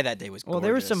 the sky that day was gorgeous. Well,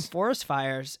 there were some forest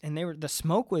fires, and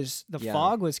the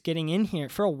fog was getting in here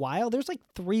for a while. There's like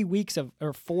 3 weeks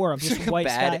or 4 of It's just like a white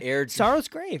bad sky. air- Sorrow's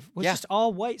Grave was Yeah. just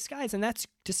all white skies, and that's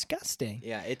disgusting.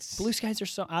 Yeah, it's Blue skies are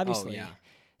so obviously. Oh, yeah.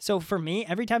 So for me,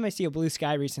 every time I see a blue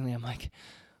sky recently, I'm like,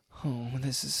 oh,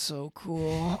 this is so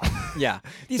cool. Yeah,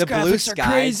 These the blue graphics are skies,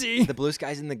 crazy. The blue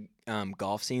skies in the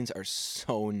golf scenes are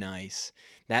so nice.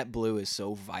 That blue is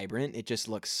so vibrant. It just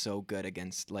looks so good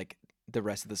against like the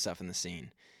rest of the stuff in the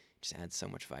scene. Just adds so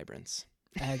much vibrance.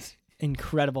 Adds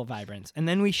incredible vibrance. And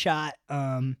then we shot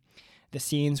the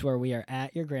scenes where we are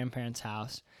at your grandparents'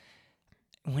 house.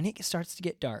 When it starts to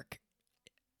get dark,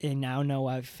 and now know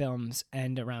why films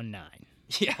end around 9.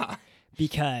 Yeah.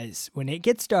 Because when it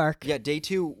gets dark, Yeah, day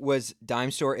 2 was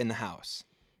dime store in the house.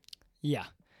 yeah,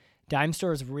 Dime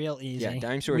Store is real easy. Yeah,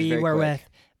 Dime Store is we very were quick. with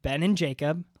Ben and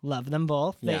Jacob. Love them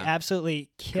both. They Yeah. absolutely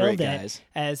killed Great it.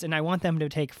 guys. And I want them to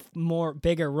take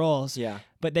bigger roles. Yeah.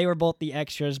 But they were both the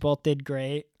extras. Both did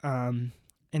great. And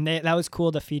that was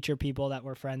cool to feature people that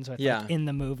we're friends with Yeah. like, in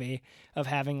the movie of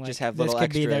having like Just have this little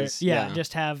could be their extras, yeah.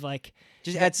 just have like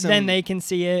Just add some then they can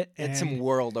see it add and, some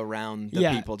world around the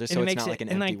yeah, people just and so it it's makes not like an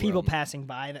and empty like people world. passing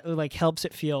by that like helps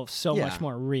it feel so Yeah. much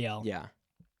more real. Yeah.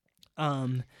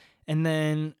 And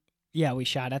then we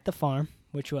shot at the farm,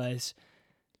 which was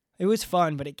it was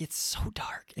fun, but it gets so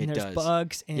dark and It there's does.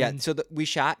 bugs and Yeah, so we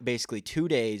shot basically 2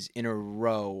 days in a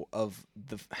row of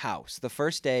the house. The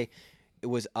first day, it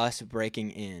was us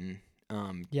breaking in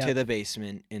to the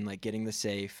basement and like getting the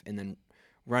safe and then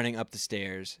running up the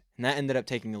stairs. And that ended up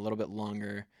taking a little bit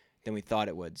longer than we thought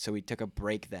it would. So we took a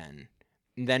break then.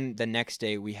 And then the next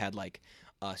day we had like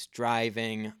us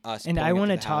driving, us And pulling I up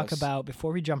want to the talk house. about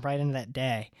before we jump right into that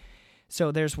day.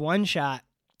 So there's one shot.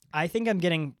 I think I'm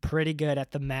getting pretty good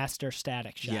at the master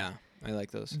static shot. Yeah, I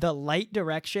like those. The light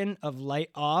direction of light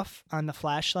off on the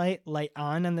flashlight, light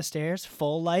on the stairs,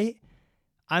 full light.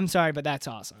 I'm sorry, but that's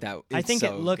awesome. That I it's think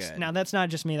so it looks good. now. That's not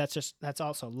just me. That's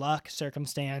also luck,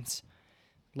 circumstance,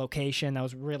 location. That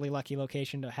was really lucky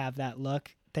location to have that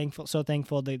look. So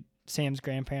thankful to Sam's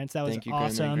grandparents. That was Thank you,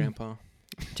 awesome Grandma and Grandpa.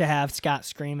 to have Scott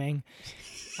screaming.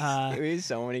 It was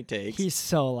so many takes. He's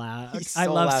so loud. He's I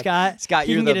so love loud. Scott. Scott,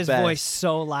 he you're can get the his best. voice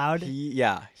so loud. He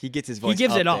gets his voice. He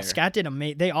gives up it all. there. Scott did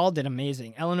amazing. They all did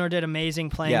amazing. Eleanor did amazing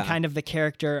playing Yeah. kind of the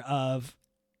character of,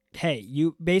 hey,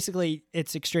 you basically,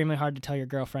 it's extremely hard to tell your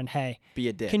girlfriend, hey, Be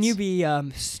a dick. can you be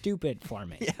stupid for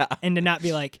me? Yeah. And to not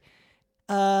be like,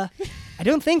 I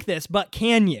don't think this, but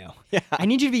can you? Yeah. I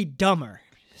need you to be dumber.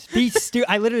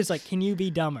 I literally was like, can you be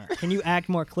dumber? Can you act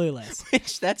more clueless?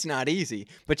 Which that's not easy,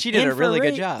 but she did And a for really Ray-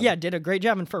 good job. Yeah, did a great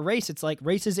job. And for Race, it's like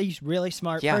Race is a really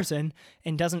smart Yeah. person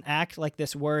and doesn't act like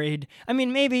this worried. I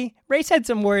mean, maybe Race had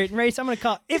some worried. Race, I'm going to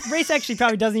call. If Race actually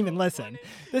probably doesn't even listen.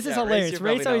 This is Yeah, Race, hilarious. you're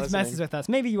probably Race not always listening. messes with us.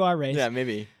 Maybe you are Race. Yeah,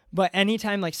 maybe. But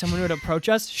anytime like someone would approach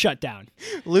us, shut down.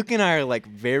 Luke and I are like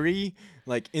very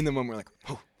like in the moment. We're like,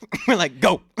 oh. We're like,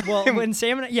 go. Well, when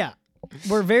Sam and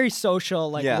we're very social.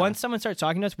 Like Yeah. once someone starts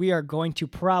talking to us, we are going to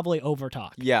probably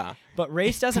overtalk. Yeah. But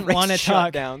Race doesn't Race want to shut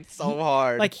talk. down so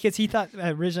hard. Like, because he thought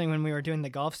originally when we were doing the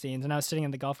golf scenes and I was sitting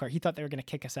in the golf cart, he thought they were going to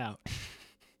kick us out.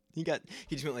 he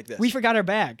just went like this. We forgot our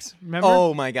bags. Remember?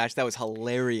 Oh my gosh, that was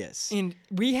hilarious. And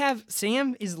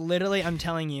Sam is literally, I'm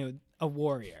telling you, a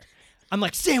warrior. I'm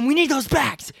like, Sam, we need those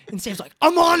bags. And Sam's like,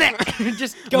 I'm on it.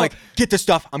 Just go. I'm like, get the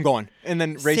stuff. I'm going. And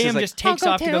then Race Sam is like, just takes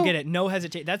I'll go off to too. go get it. No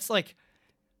hesitate. That's like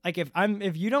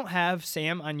if you don't have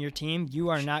Sam on your team, you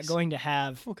are not going to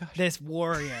have this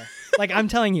warrior. Like I'm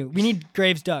telling you, we need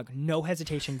Graves Doug. No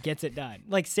hesitation, gets it done.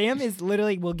 Like Sam is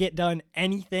literally will get done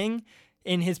anything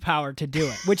in his power to do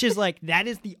it, which is like that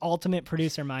is the ultimate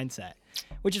producer mindset.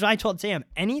 which is why I told Sam,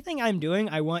 anything I'm doing,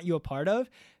 I want you a part of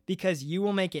because you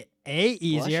will make it A,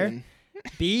 easier, Blushing.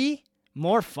 B,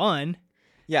 more fun.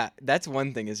 Yeah, that's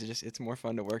one thing. Is it's more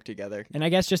fun to work together. And I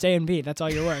guess just A and B. That's all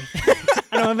you're worth.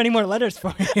 I don't have any more letters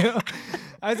for you.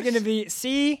 I was going to be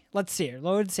C. Let's see here.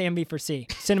 Load Sam B for C.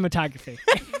 Cinematography.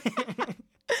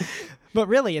 But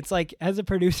really, it's like, as a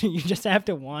producer, you just have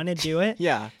to want to do it.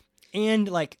 Yeah. And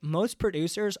like most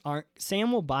producers aren't,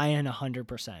 Sam will buy in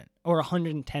 100% or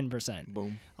 110%.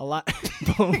 Boom. A lot.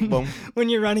 Boom. Boom. When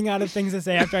you're running out of things to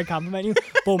say after I compliment you,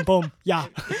 boom, boom. Yeah.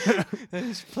 That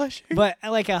is pleasure. But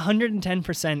like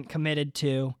 110% committed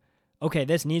to, okay,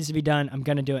 this needs to be done. I'm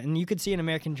going to do it. And you could see in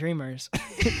American Dreamers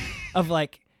of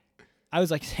like, I was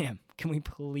like, Sam, can we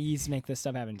please make this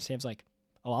stuff happen? Sam's like,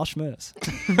 oh, I'll schmooze.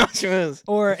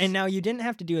 And now you didn't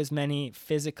have to do as many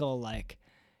physical, like,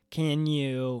 can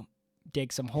you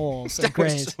dig some holes and That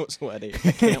was graze? so sweaty.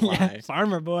 I can't lie.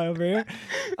 Farmer boy over here.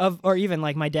 Or even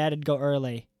like my dad would go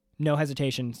early, no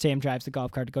hesitation. Sam drives the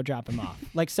golf cart to go drop him off.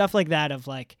 Like stuff like that of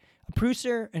like a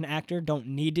producer and actor don't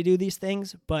need to do these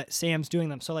things, but Sam's doing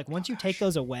them. So like once you take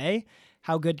those away,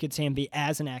 how good could Sam be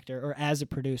as an actor or as a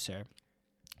producer?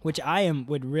 Which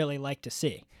would really like to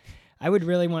see. I would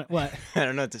really want what? I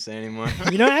don't know what to say anymore.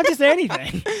 You don't have to say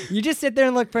anything. You just sit there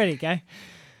and look pretty, okay?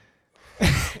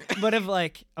 But if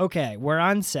like, okay, we're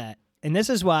on set, and this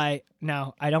is why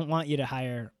now I don't want you to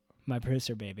hire my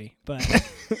producer baby, but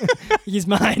he's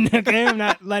mine, okay? I'm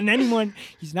not letting anyone,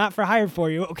 he's not for hire for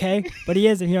you, okay? But he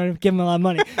is if you don't give him a lot of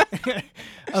money.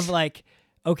 Of like,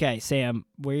 okay, Sam,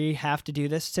 we have to do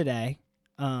this today.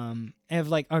 Of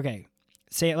like, okay,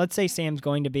 let's say Sam's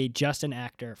going to be just an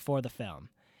actor for the film.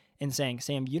 And saying,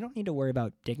 Sam, you don't need to worry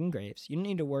about digging graves. You don't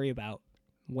need to worry about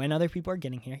when other people are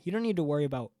getting here. You don't need to worry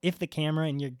about if the camera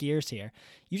and your gear's here.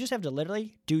 You just have to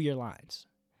literally do your lines.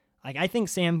 Like, I think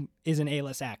Sam is an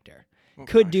A-list actor.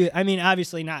 I mean,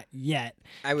 obviously not yet.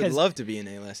 I would love to be an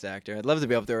A-list actor. I'd love to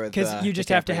be up there with because you just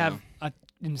DiCaprio. have to have an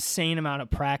insane amount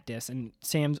of practice. And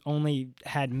Sam's only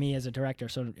had me as a director,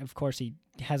 so of course he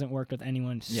hasn't worked with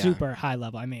anyone super high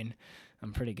level. I mean,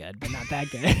 I'm pretty good, but not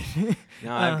that good.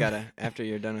 No, I've got to, after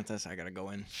you're done with this, I got to go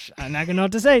in. I'm not going to know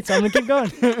what to say, so I'm going to keep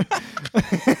going.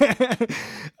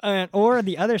 Or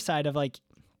the other side of, like,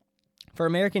 for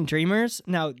American Dreamers,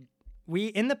 now,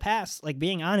 in the past, like,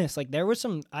 being honest, like,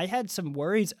 I had some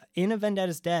worries in A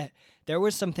Vendetta's Debt. There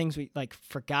was some things we, like,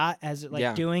 forgot as,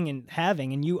 like, doing and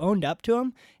having, and you owned up to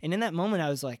them. And in that moment, I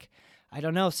was like, I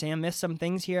don't know, Sam missed some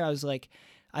things here. I was like,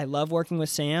 I love working with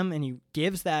Sam, and he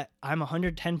gives that I'm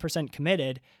 110%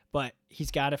 committed, but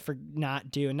he's got to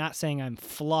not saying I'm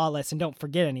flawless and don't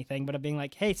forget anything, but of being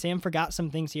like, hey, Sam forgot some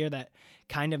things here that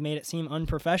kind of made it seem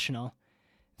unprofessional.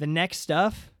 The next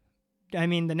stuff, I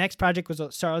mean, the next project was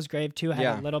Sorrow's Grave too,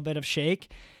 had a little bit of shake,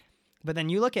 but then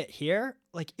you look at here,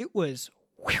 like it was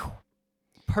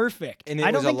perfect. And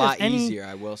it was a lot easier,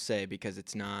 I will say, because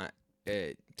it's not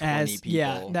 20 people.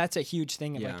 Yeah, that's a huge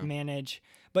thing to like manage.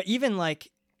 But even like,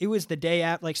 it was the day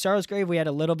after, like Sorrow's Grave, we had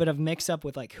a little bit of mix up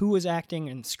with like who was acting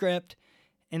and script.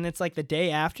 And it's like the day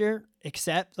after,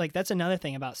 except like that's another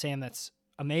thing about Sam that's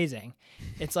amazing.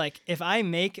 It's like if I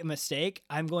make a mistake,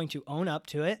 I'm going to own up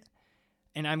to it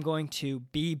and I'm going to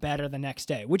be better the next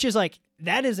day, which is like,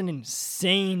 that is an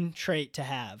insane trait to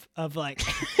have of like,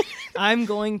 I'm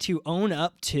going to own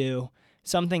up to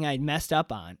something I messed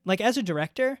up on. Like as a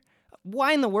director,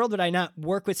 why in the world would I not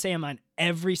work with Sam on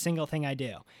every single thing I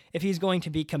do? If he's going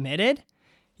to be committed,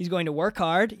 he's going to work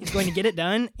hard, he's going to get it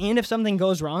done, and if something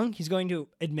goes wrong, he's going to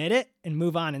admit it and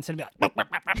move on instead of be like,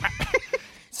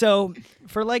 So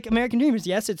for like American Dreamers,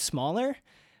 yes, it's smaller,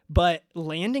 but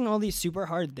landing all these super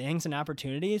hard things and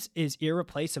opportunities is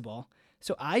irreplaceable.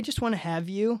 So I just want to have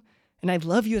you, and I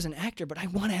love you as an actor, but I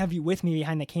want to have you with me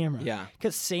behind the camera. Yeah.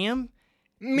 Because Sam...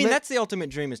 I mean, that's the ultimate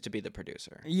dream, is to be the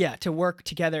producer. Yeah, to work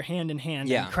together hand in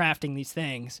hand and crafting these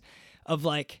things. Of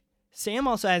like, Sam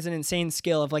also has an insane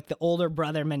skill of like the older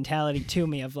brother mentality to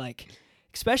me of like,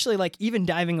 especially like even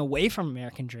diving away from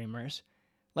American Dreamers.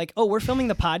 Like, oh, we're filming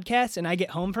the podcast and I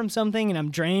get home from something and I'm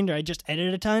drained or I just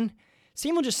edited a ton.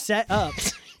 Sam will just set up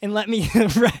and let me...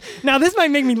 Now, this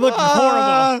might make me look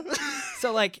horrible.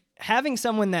 So like, having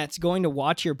someone that's going to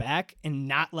watch your back and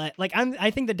not let, like,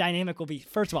 I think the dynamic will be,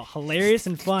 first of all, hilarious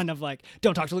and fun of like,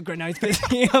 don't talk to Luke right now, he's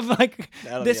busy. Of like,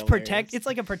 this it's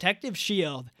like a protective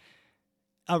shield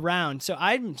around. So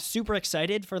I'm super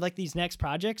excited for like these next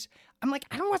projects. I'm like,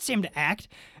 I don't want Sam to act.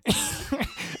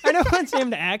 I don't want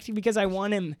Sam to act because I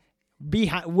want him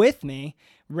with me,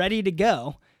 ready to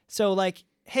go. So like,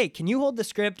 hey, can you hold the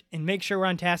script and make sure we're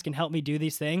on task and help me do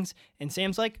these things? And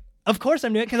Sam's like, of course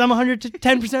I'm doing it because I'm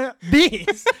 110%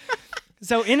 bees.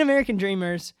 So in American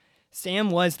Dreamers, Sam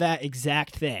was that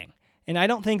exact thing. And I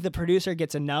don't think the producer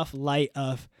gets enough light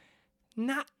of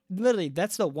not literally,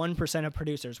 that's the 1% of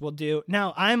producers will do.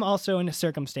 Now, I'm also in a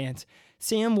circumstance.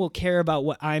 Sam will care about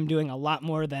what I'm doing a lot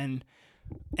more than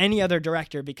any other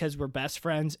director because we're best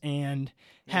friends and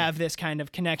have this kind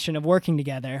of connection of working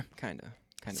together. Kind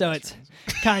of. So it's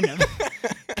kind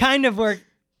of work.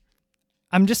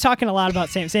 I'm just talking a lot about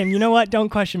Sam. Sam, you know what? Don't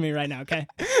question me right now, okay?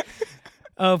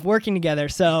 Of working together.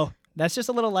 So that's just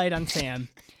a little light on Sam.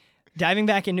 Diving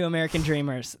back into American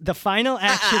Dreamers, the final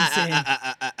action scene.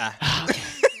 Okay.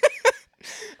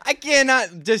 I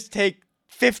cannot just take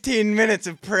 15 minutes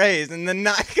of praise and then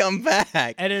not come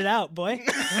back. Edit it out, boy.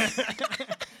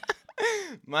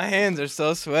 My hands are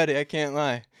so sweaty, I can't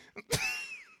lie.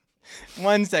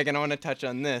 1 second, I want to touch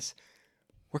on this.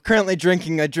 We're currently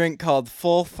drinking a drink called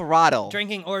Full Throttle.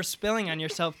 Drinking or spilling on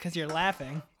yourself because you're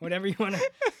laughing. Whatever you want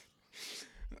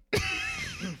to.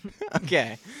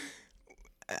 Okay.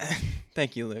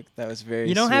 Thank you, Luke. That was very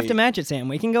You don't have to sweet. match it, Sam.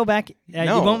 We can go back. No,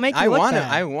 you won't make you look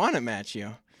bad. I want to match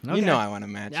you. Okay. You know I want to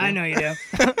match you. I know you do.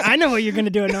 I know what you're going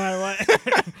to do no matter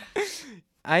what.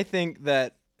 I think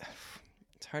that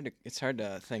it's hard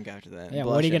to think after that. Yeah,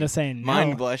 what are you going to say?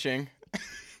 Mind No. blushing.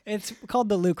 It's called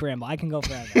the Luke Ramble. I can go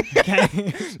forever. Okay.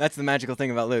 That's the magical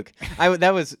thing about Luke.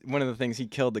 That was one of the things he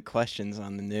killed the questions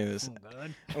on the news. Oh,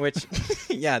 God. Which,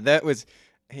 yeah, that was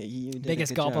you did a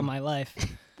Biggest good gulp job. of my life.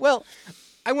 Well,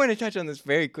 I want to touch on this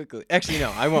very quickly. Actually,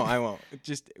 no, I won't.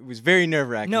 It was very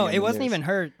nerve-wracking. No, on it the wasn't news. even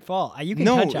her fault. You can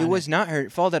No, touch on it was not her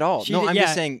fault at all. She No, did- I'm yeah.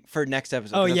 just saying for next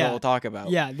episode. Oh, That's yeah. what we'll talk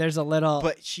about. Yeah, there's a little.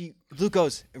 But Luke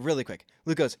goes, really quick.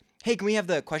 Luke goes, hey, can we have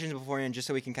the questions beforehand just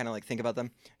so we can kind of like think about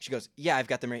them? She goes, yeah, I've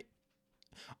got them right.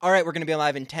 All right, we're going to be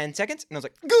live in 10 seconds. And I was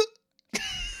like,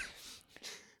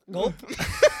 Gulp.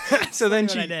 So then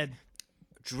That's what I she did.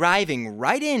 driving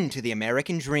right into the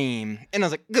American dream. And I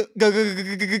was like, go.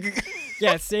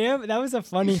 Yeah, Sam, that was a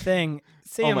funny thing.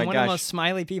 Sam, my one of the gosh. most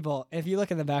smiley people. If you look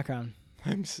in the background.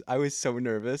 I was so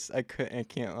nervous. I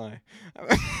can't lie.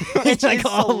 It's like It's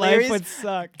all life hilarious. would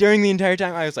suck. During the entire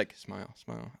time, I was like, smile.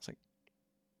 I was like,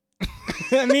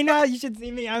 Meanwhile, you should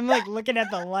see me. I'm like looking at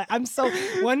the light. I'm so.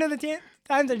 One of the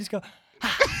times I just go.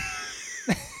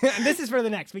 This is for the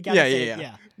next. We got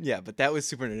yeah. Yeah, but that was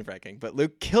super nerve-wracking. But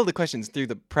Luke killed the questions through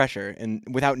the pressure and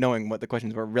without knowing what the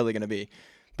questions were really going to be.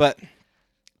 But,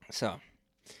 so,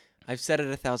 I've said it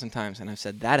 1,000 times, and I've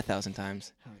said that 1,000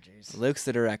 times. Oh, jeez. Luke's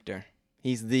the director.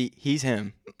 He's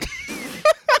him.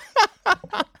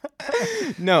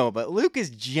 No, but Luke is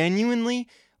genuinely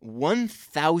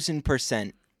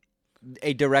 1,000%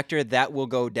 a director that will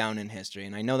go down in history,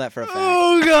 and I know that for a fact.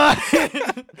 Oh God!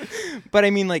 But I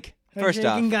mean, like, first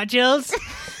off, got chills.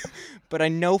 but I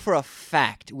know for a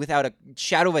fact, without a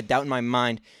shadow of a doubt in my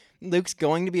mind, Luke's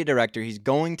going to be a director. He's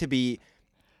going to be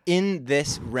in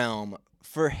this realm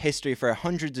for history for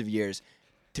hundreds of years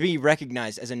to be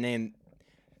recognized as a name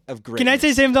of greatness. Can I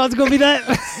say Sam Dodd's gonna be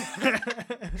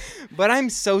that? But I'm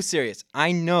so serious.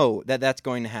 I know that that's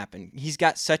going to happen. He's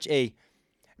got such a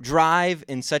drive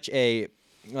and such a,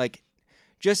 like,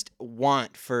 just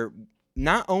want for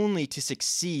not only to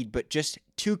succeed, but just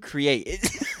to create.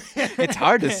 It's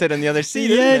hard to sit on the other seat,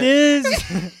 Yeah, it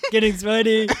isn't is. Getting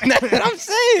sweaty. That's what I'm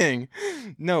saying.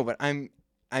 No, but I'm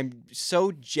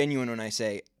so genuine when I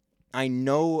say I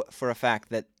know for a fact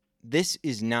that this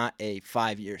is not a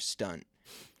 5-year stunt.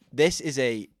 This is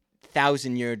a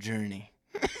 1,000-year journey.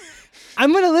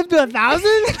 I'm gonna live to 1,000.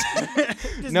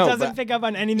 This No, doesn't but- pick up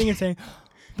on anything you're saying.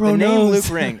 Bro The name knows.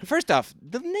 Luke Ring. First off,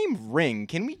 the name Ring.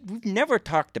 We've never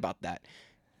talked about that.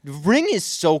 Ring is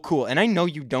so cool, and I know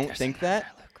you don't think that.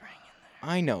 Luke Ring in there.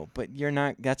 I know, but you're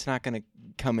not. That's not gonna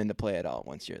come into play at all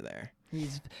once you're there.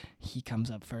 He comes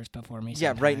up first before me.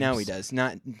 Yeah, right now he sometimes. does.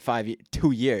 Not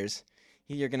 2 years.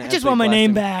 You're gonna. I just want my absolutely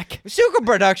name blast him. back. Suka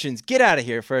Productions, get out of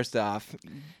here. First off,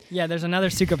 Yeah, there's another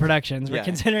Suka Productions. We're Yeah.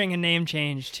 considering a name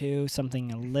change to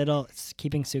something a little,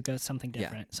 keeping Suka something Yeah,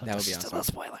 different. So that would be just awesome. a little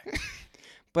spoiler.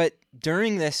 but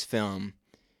during this film,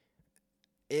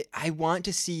 I want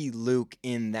to see Luke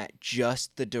in that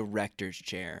just the director's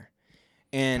chair,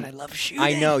 and But I love shooting.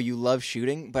 I know you love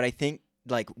shooting, but I think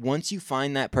like once you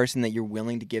find that person that you're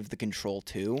willing to give the control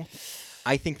to,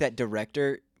 I think that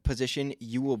director position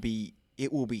it will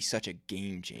be such a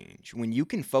game change when you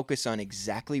can focus on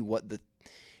exactly what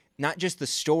not just the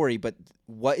story, but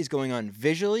what is going on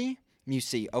visually. You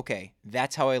see, okay,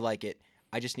 that's how I like it.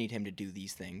 I just need him to do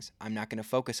these things. I'm not going to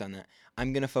focus on that.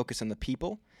 I'm going to focus on the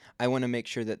people. I want to make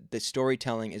sure that the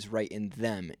storytelling is right in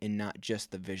them and not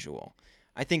just the visual.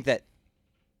 I think that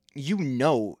you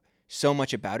know so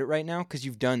much about it right now because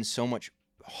you've done so much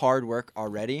hard work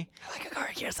already. I like a car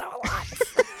Kurosawa a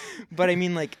lot. But I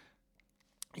mean, like,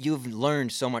 you've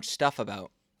learned so much stuff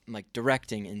about like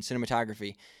directing and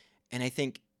cinematography, and I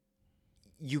think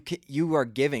you are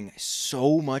giving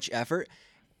so much effort,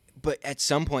 but at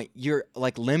some point you're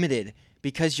like limited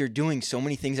because you're doing so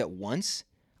many things at once.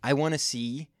 I want to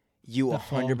see you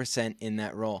 100% in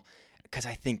that role, because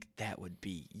I think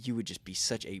you would just be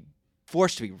such a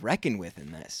force to be reckoned with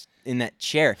in that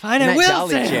chair, Fine, in I that will,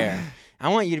 jolly Sam. chair. I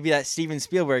want you to be that Steven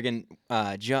Spielberg in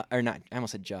I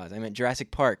almost said Jaws. I meant Jurassic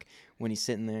Park when he's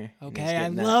sitting there. Okay, I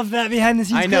love that behind the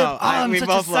scenes. I know. I'm we such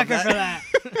both a love sucker that.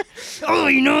 for that. Oh,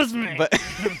 he knows me.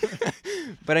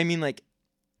 But I mean, like,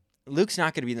 Luke's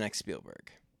not going to be the next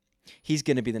Spielberg. He's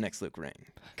going to be the next Luke Ring,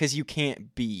 because you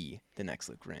can't be the next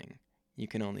Luke Ring. You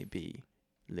can only be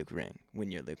Luke Ring when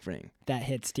you're Luke Ring. That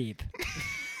hits deep.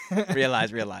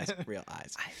 realize.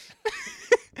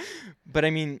 But I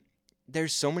mean,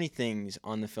 there's so many things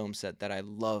on the film set that I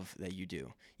love that you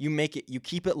do. You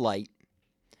keep it light,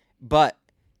 but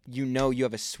you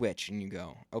have a switch and you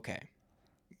go, okay,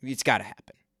 it's got to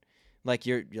happen. Like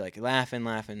you're like laughing.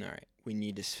 All right, we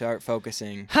need to start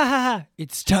focusing. Ha ha ha!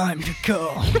 It's time to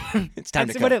go. It's time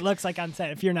to That's go. what it looks like on set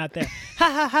if you're not there.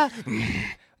 Ha ha ha!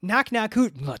 Knock knock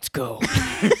hoot. Let's go.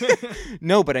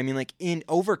 No, but I mean, like in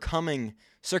overcoming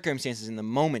circumstances in the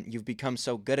moment, you've become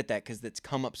so good at that because it's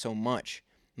come up so much.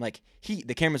 Like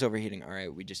the camera's overheating. All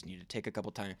right, we just need to take a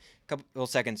couple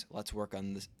seconds. Let's work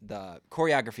on the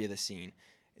choreography of the scene.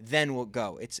 Then we'll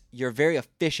go. You're very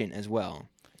efficient as well.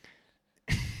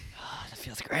 Oh, that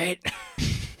feels great.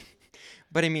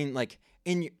 But I mean, like,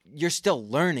 you're still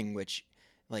learning, which,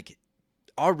 like,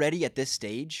 already at this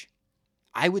stage,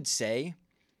 I would say,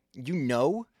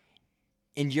 and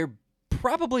you're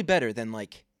probably better than,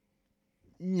 like,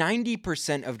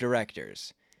 90% of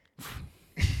directors.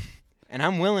 And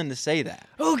I'm willing to say that.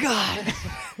 Oh, God.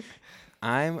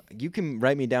 You can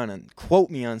write me down and quote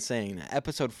me on saying that.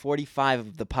 Episode 45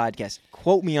 of the podcast,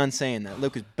 quote me on saying that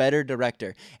Luke is better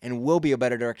director and will be a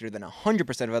better director than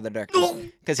 100% of other directors,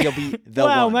 because he'll be the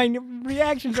wow, one. my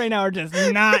reactions right now are just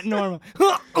not normal.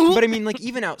 But I mean, like,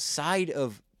 even outside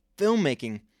of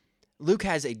filmmaking, Luke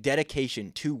has a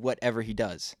dedication to whatever he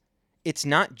does. It's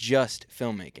not just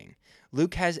filmmaking.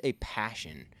 Luke has a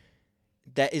passion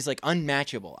that is, like,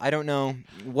 unmatchable. I don't know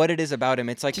what it is about him.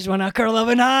 It's like, Just want to curl up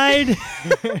and hide.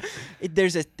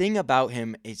 there's a thing about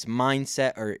him, it's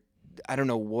mindset, or I don't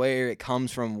know where it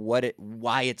comes from,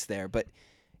 why it's there, but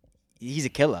he's a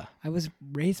killer. I was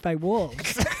raised by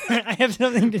wolves. I have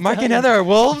something to Mark tell and you. Heather are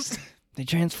wolves. They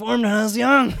transformed when I was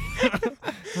young.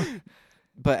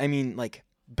 But I mean, like,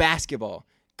 basketball,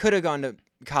 could have gone to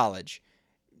college.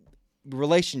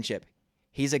 Relationship,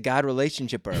 he's a god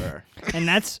relationshipper. And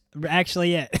that's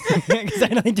actually it. Because I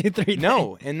only do 3 things.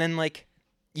 No, and then, like,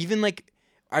 even, like,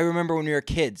 I remember when we were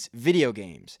kids, video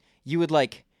games, you would,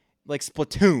 like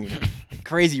Splatoon.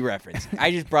 Crazy reference.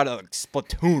 I just brought a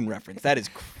Splatoon reference. That is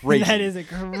crazy. That is a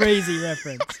crazy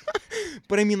reference.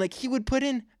 But I mean, like, he would put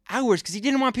in hours because he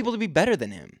didn't want people to be better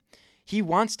than him. He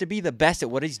wants to be the best at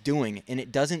what he's doing, and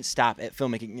it doesn't stop at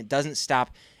filmmaking. It doesn't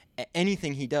stop at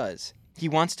anything he does. He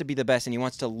wants to be the best, and he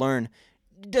wants to learn.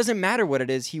 It doesn't matter what it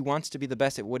is. He wants to be the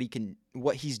best at what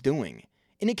he's doing.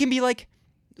 And it can be like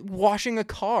washing a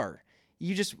car.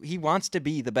 He wants to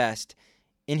be the best,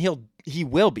 and he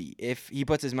will be if he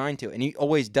puts his mind to it, and he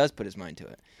always does put his mind to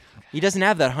it. He doesn't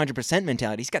have that 100%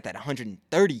 mentality. He's got that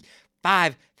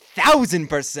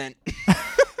 135,000%.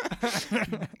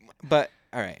 But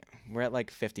all right, we're at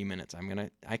like 50 minutes.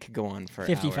 I could go on for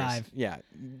 55. hours. Yeah,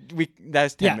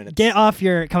 that's 10 minutes. Get off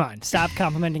your. Come on, stop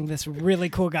complimenting this really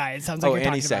cool guy. It sounds like you're and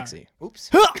talking he's about. sexy. Oops.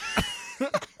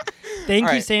 Thank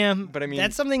All you, right, Sam. but I mean-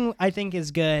 that's something I think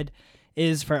is good.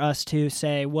 Is for us to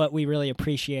say what we really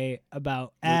appreciate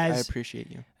about I appreciate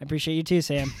you. I appreciate you too,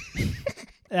 Sam.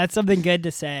 That's something good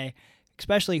to say,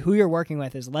 especially who you're working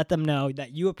with, is let them know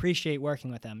that you appreciate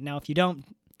working with them. Now, if you don't,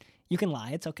 you can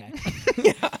lie. It's okay.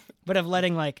 Yeah. But of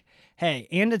letting like, hey,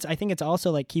 and I think it's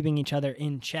also like keeping each other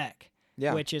in check,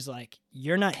 Yeah. which is like,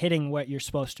 you're not hitting what you're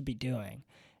supposed to be doing,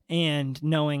 and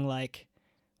knowing like,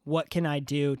 what can I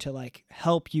do to like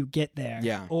help you get there?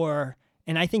 Yeah.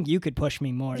 And I think you could push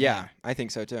me more. Yeah, there. I think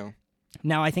so too.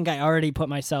 Now, I think I already put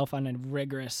myself on a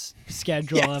rigorous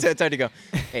schedule. Yeah, so it's hard to go,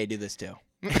 hey, do this too.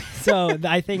 So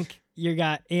I think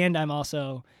and I'm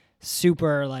also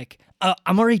super like,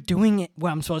 I'm already doing it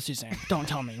what I'm supposed to say. Don't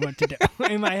tell me what to do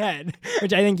in my head,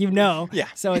 which I think you know. Yeah.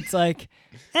 So it's like,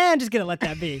 I'm just going to let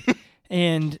that be.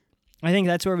 And I think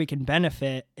that's where we can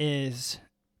benefit and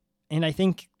I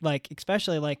think like,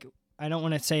 especially like, I don't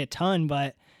want to say a ton,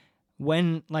 but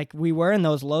when like we were in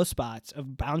those low spots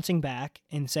of bouncing back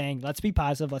and saying, let's be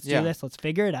positive, let's do this, let's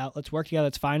figure it out, let's work together,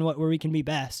 let's find where we can be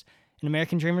best. And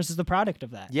American Dreamers is the product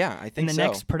of that. Yeah, I think and the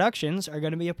next productions are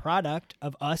going to be a product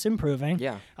of us improving,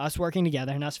 us working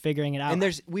together, and us figuring it out.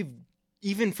 And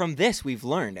even from this, we've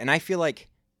learned. And I feel like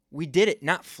we did it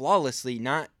not flawlessly,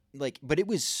 but it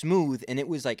was smooth, and it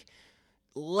was like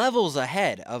levels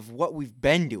ahead of what we've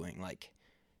been doing. Like,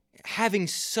 having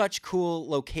such cool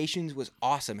locations was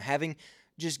awesome. Having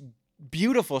just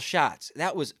beautiful shots,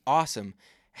 that was awesome.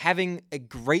 Having a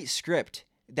great script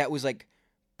that was like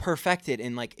perfected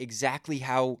in like exactly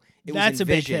how it was envisioned. That's a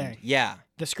big thing. Yeah.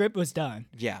 The script was done.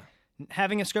 Yeah.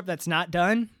 Having a script that's not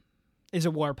done is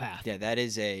a warpath. Yeah, that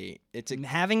is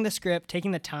having the script,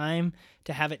 taking the time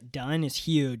to have it done is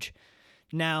huge.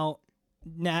 Now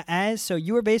so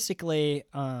you were basically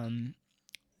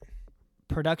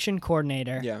production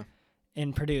coordinator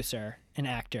and producer and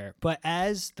actor. But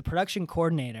as the production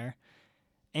coordinator,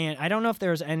 and I don't know if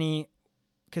there was any,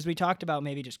 because we talked about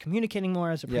maybe just communicating more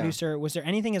as a producer. Was there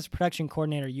anything as a production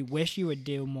coordinator you wish you would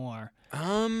do more?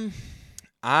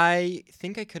 I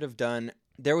think I could have done.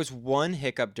 There was one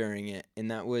hiccup during it,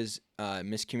 and that was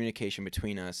miscommunication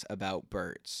between us about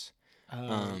birds.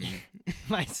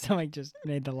 My stomach just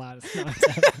made the loudest noise.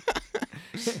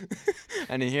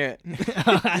 I didn't hear it.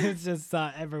 I just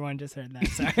thought everyone just heard that.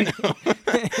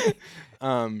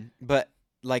 Sorry. But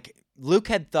like Luke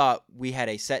had thought we had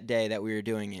a set day that we were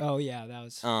doing it. Oh yeah, that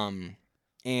was.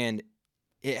 And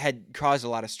it had caused a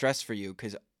lot of stress for you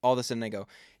because all of a sudden I go,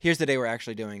 "Here's the day we're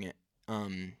actually doing it."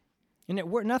 And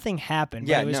nothing happened.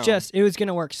 But it was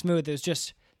gonna work smooth. It was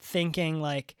just thinking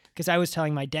like, because I was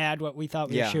telling my dad what we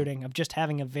thought we were shooting, of just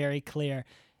having a very clear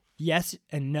yes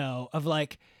and no of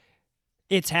like,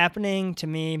 it's happening to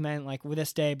me meant like with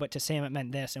this day, but to Sam it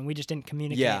meant this, and we just didn't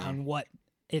communicate on what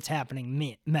it's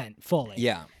happening meant fully.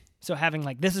 Yeah. So having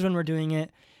like, this is when we're doing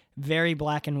it, very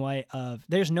black and white of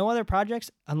there's no other projects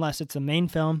unless it's a main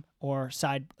film or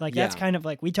side. Like that's kind of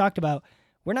like we talked about.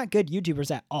 We're not good YouTubers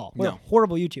at all. We're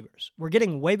horrible YouTubers. We're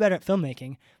getting way better at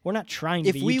filmmaking. We're not trying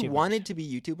to be YouTubers. If we wanted to be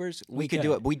YouTubers, we could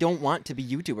do it. But we don't want to be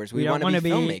YouTubers. We want to be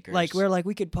filmmakers. Like,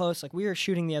 we could post, like, we were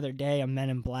shooting the other day a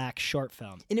Men in Black short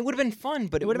film. And it would have been fun,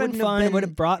 but it would have been fun. It would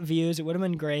have brought views. It would have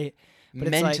been great. But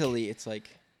mentally, it's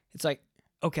like,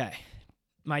 okay,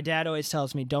 my dad always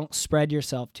tells me, don't spread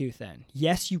yourself too thin.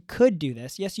 Yes, you could do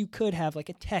this. Yes, you could have, like,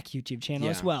 a tech YouTube channel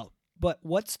as well. But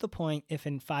what's the point if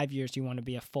in 5 years you want to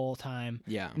be a full-time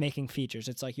making features?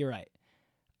 It's like, you're right.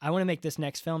 I want to make this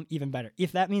next film even better.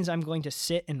 If that means I'm going to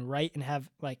sit and write and have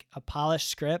like a polished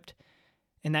script,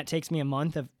 and that takes me a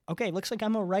month of, okay, looks like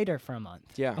I'm a writer for a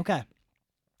month. Yeah. Okay.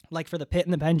 Like for The Pit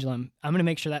and the Pendulum, I'm going to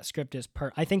make sure that script is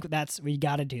I think we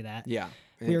got to do that. Yeah.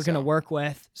 We were going to work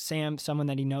with Sam, someone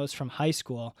that he knows from high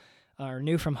school, or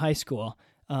knew from high school.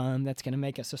 That's going to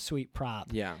make us a sweet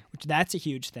prop. Yeah. Which that's a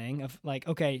huge thing of like,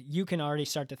 okay, you can already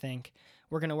start to think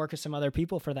we're going to work with some other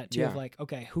people for that too. Of like,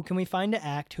 okay, who can we find to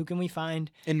act? Who can we find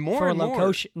for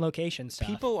location stuff?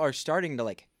 People are starting to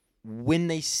like, when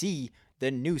they see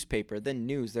the newspaper, the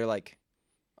news, they're like,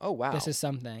 oh, wow. This is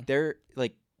something. They're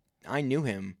like, I knew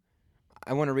him.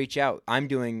 I want to reach out. I'm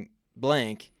doing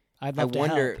blank. I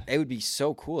wonder, it would be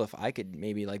so cool if I could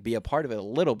maybe like be a part of it a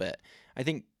little bit. I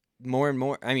think more and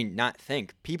more,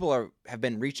 people have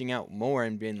been reaching out more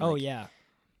and been like, oh yeah,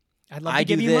 I'd love to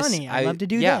give you money. I'd love to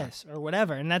do this or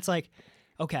whatever. And that's like,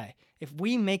 okay, if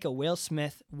we make a Will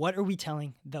Smith, what are we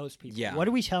telling those people? Yeah. What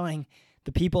are we telling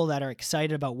the people that are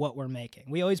excited about what we're making?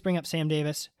 We always bring up Sam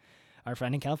Davis, our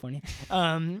friend in California,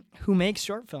 who makes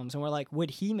short films. And we're like, would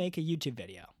he make a YouTube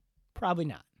video? Probably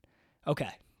not.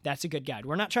 Okay, that's a good guide.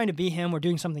 We're not trying to be him. We're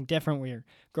doing something different. We're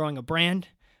growing a brand,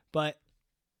 but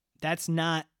that's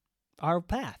not our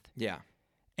path. Yeah.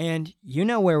 And you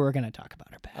know where we're going to talk about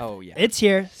our path. Oh, yeah. It's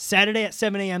here, Saturday at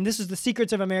 7 a.m. This is The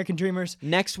Secrets of American Dreamers.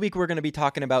 Next week, we're going to be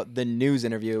talking about the news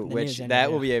interview,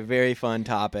 that will be a very fun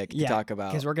topic to talk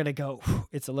about. Because we're going to go,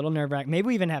 it's a little nerve-wracking. Maybe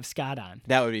we even have Scott on.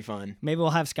 That would be fun. Maybe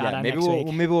we'll have Scott on next week.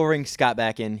 Maybe we'll bring Scott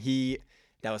back in.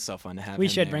 That was so fun to have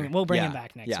him. We'll bring him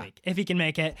back next week, if he can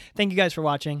make it. Thank you guys for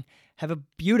watching. Have a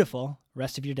beautiful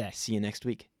rest of your day. See you next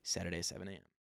week, Saturday at 7 a.m.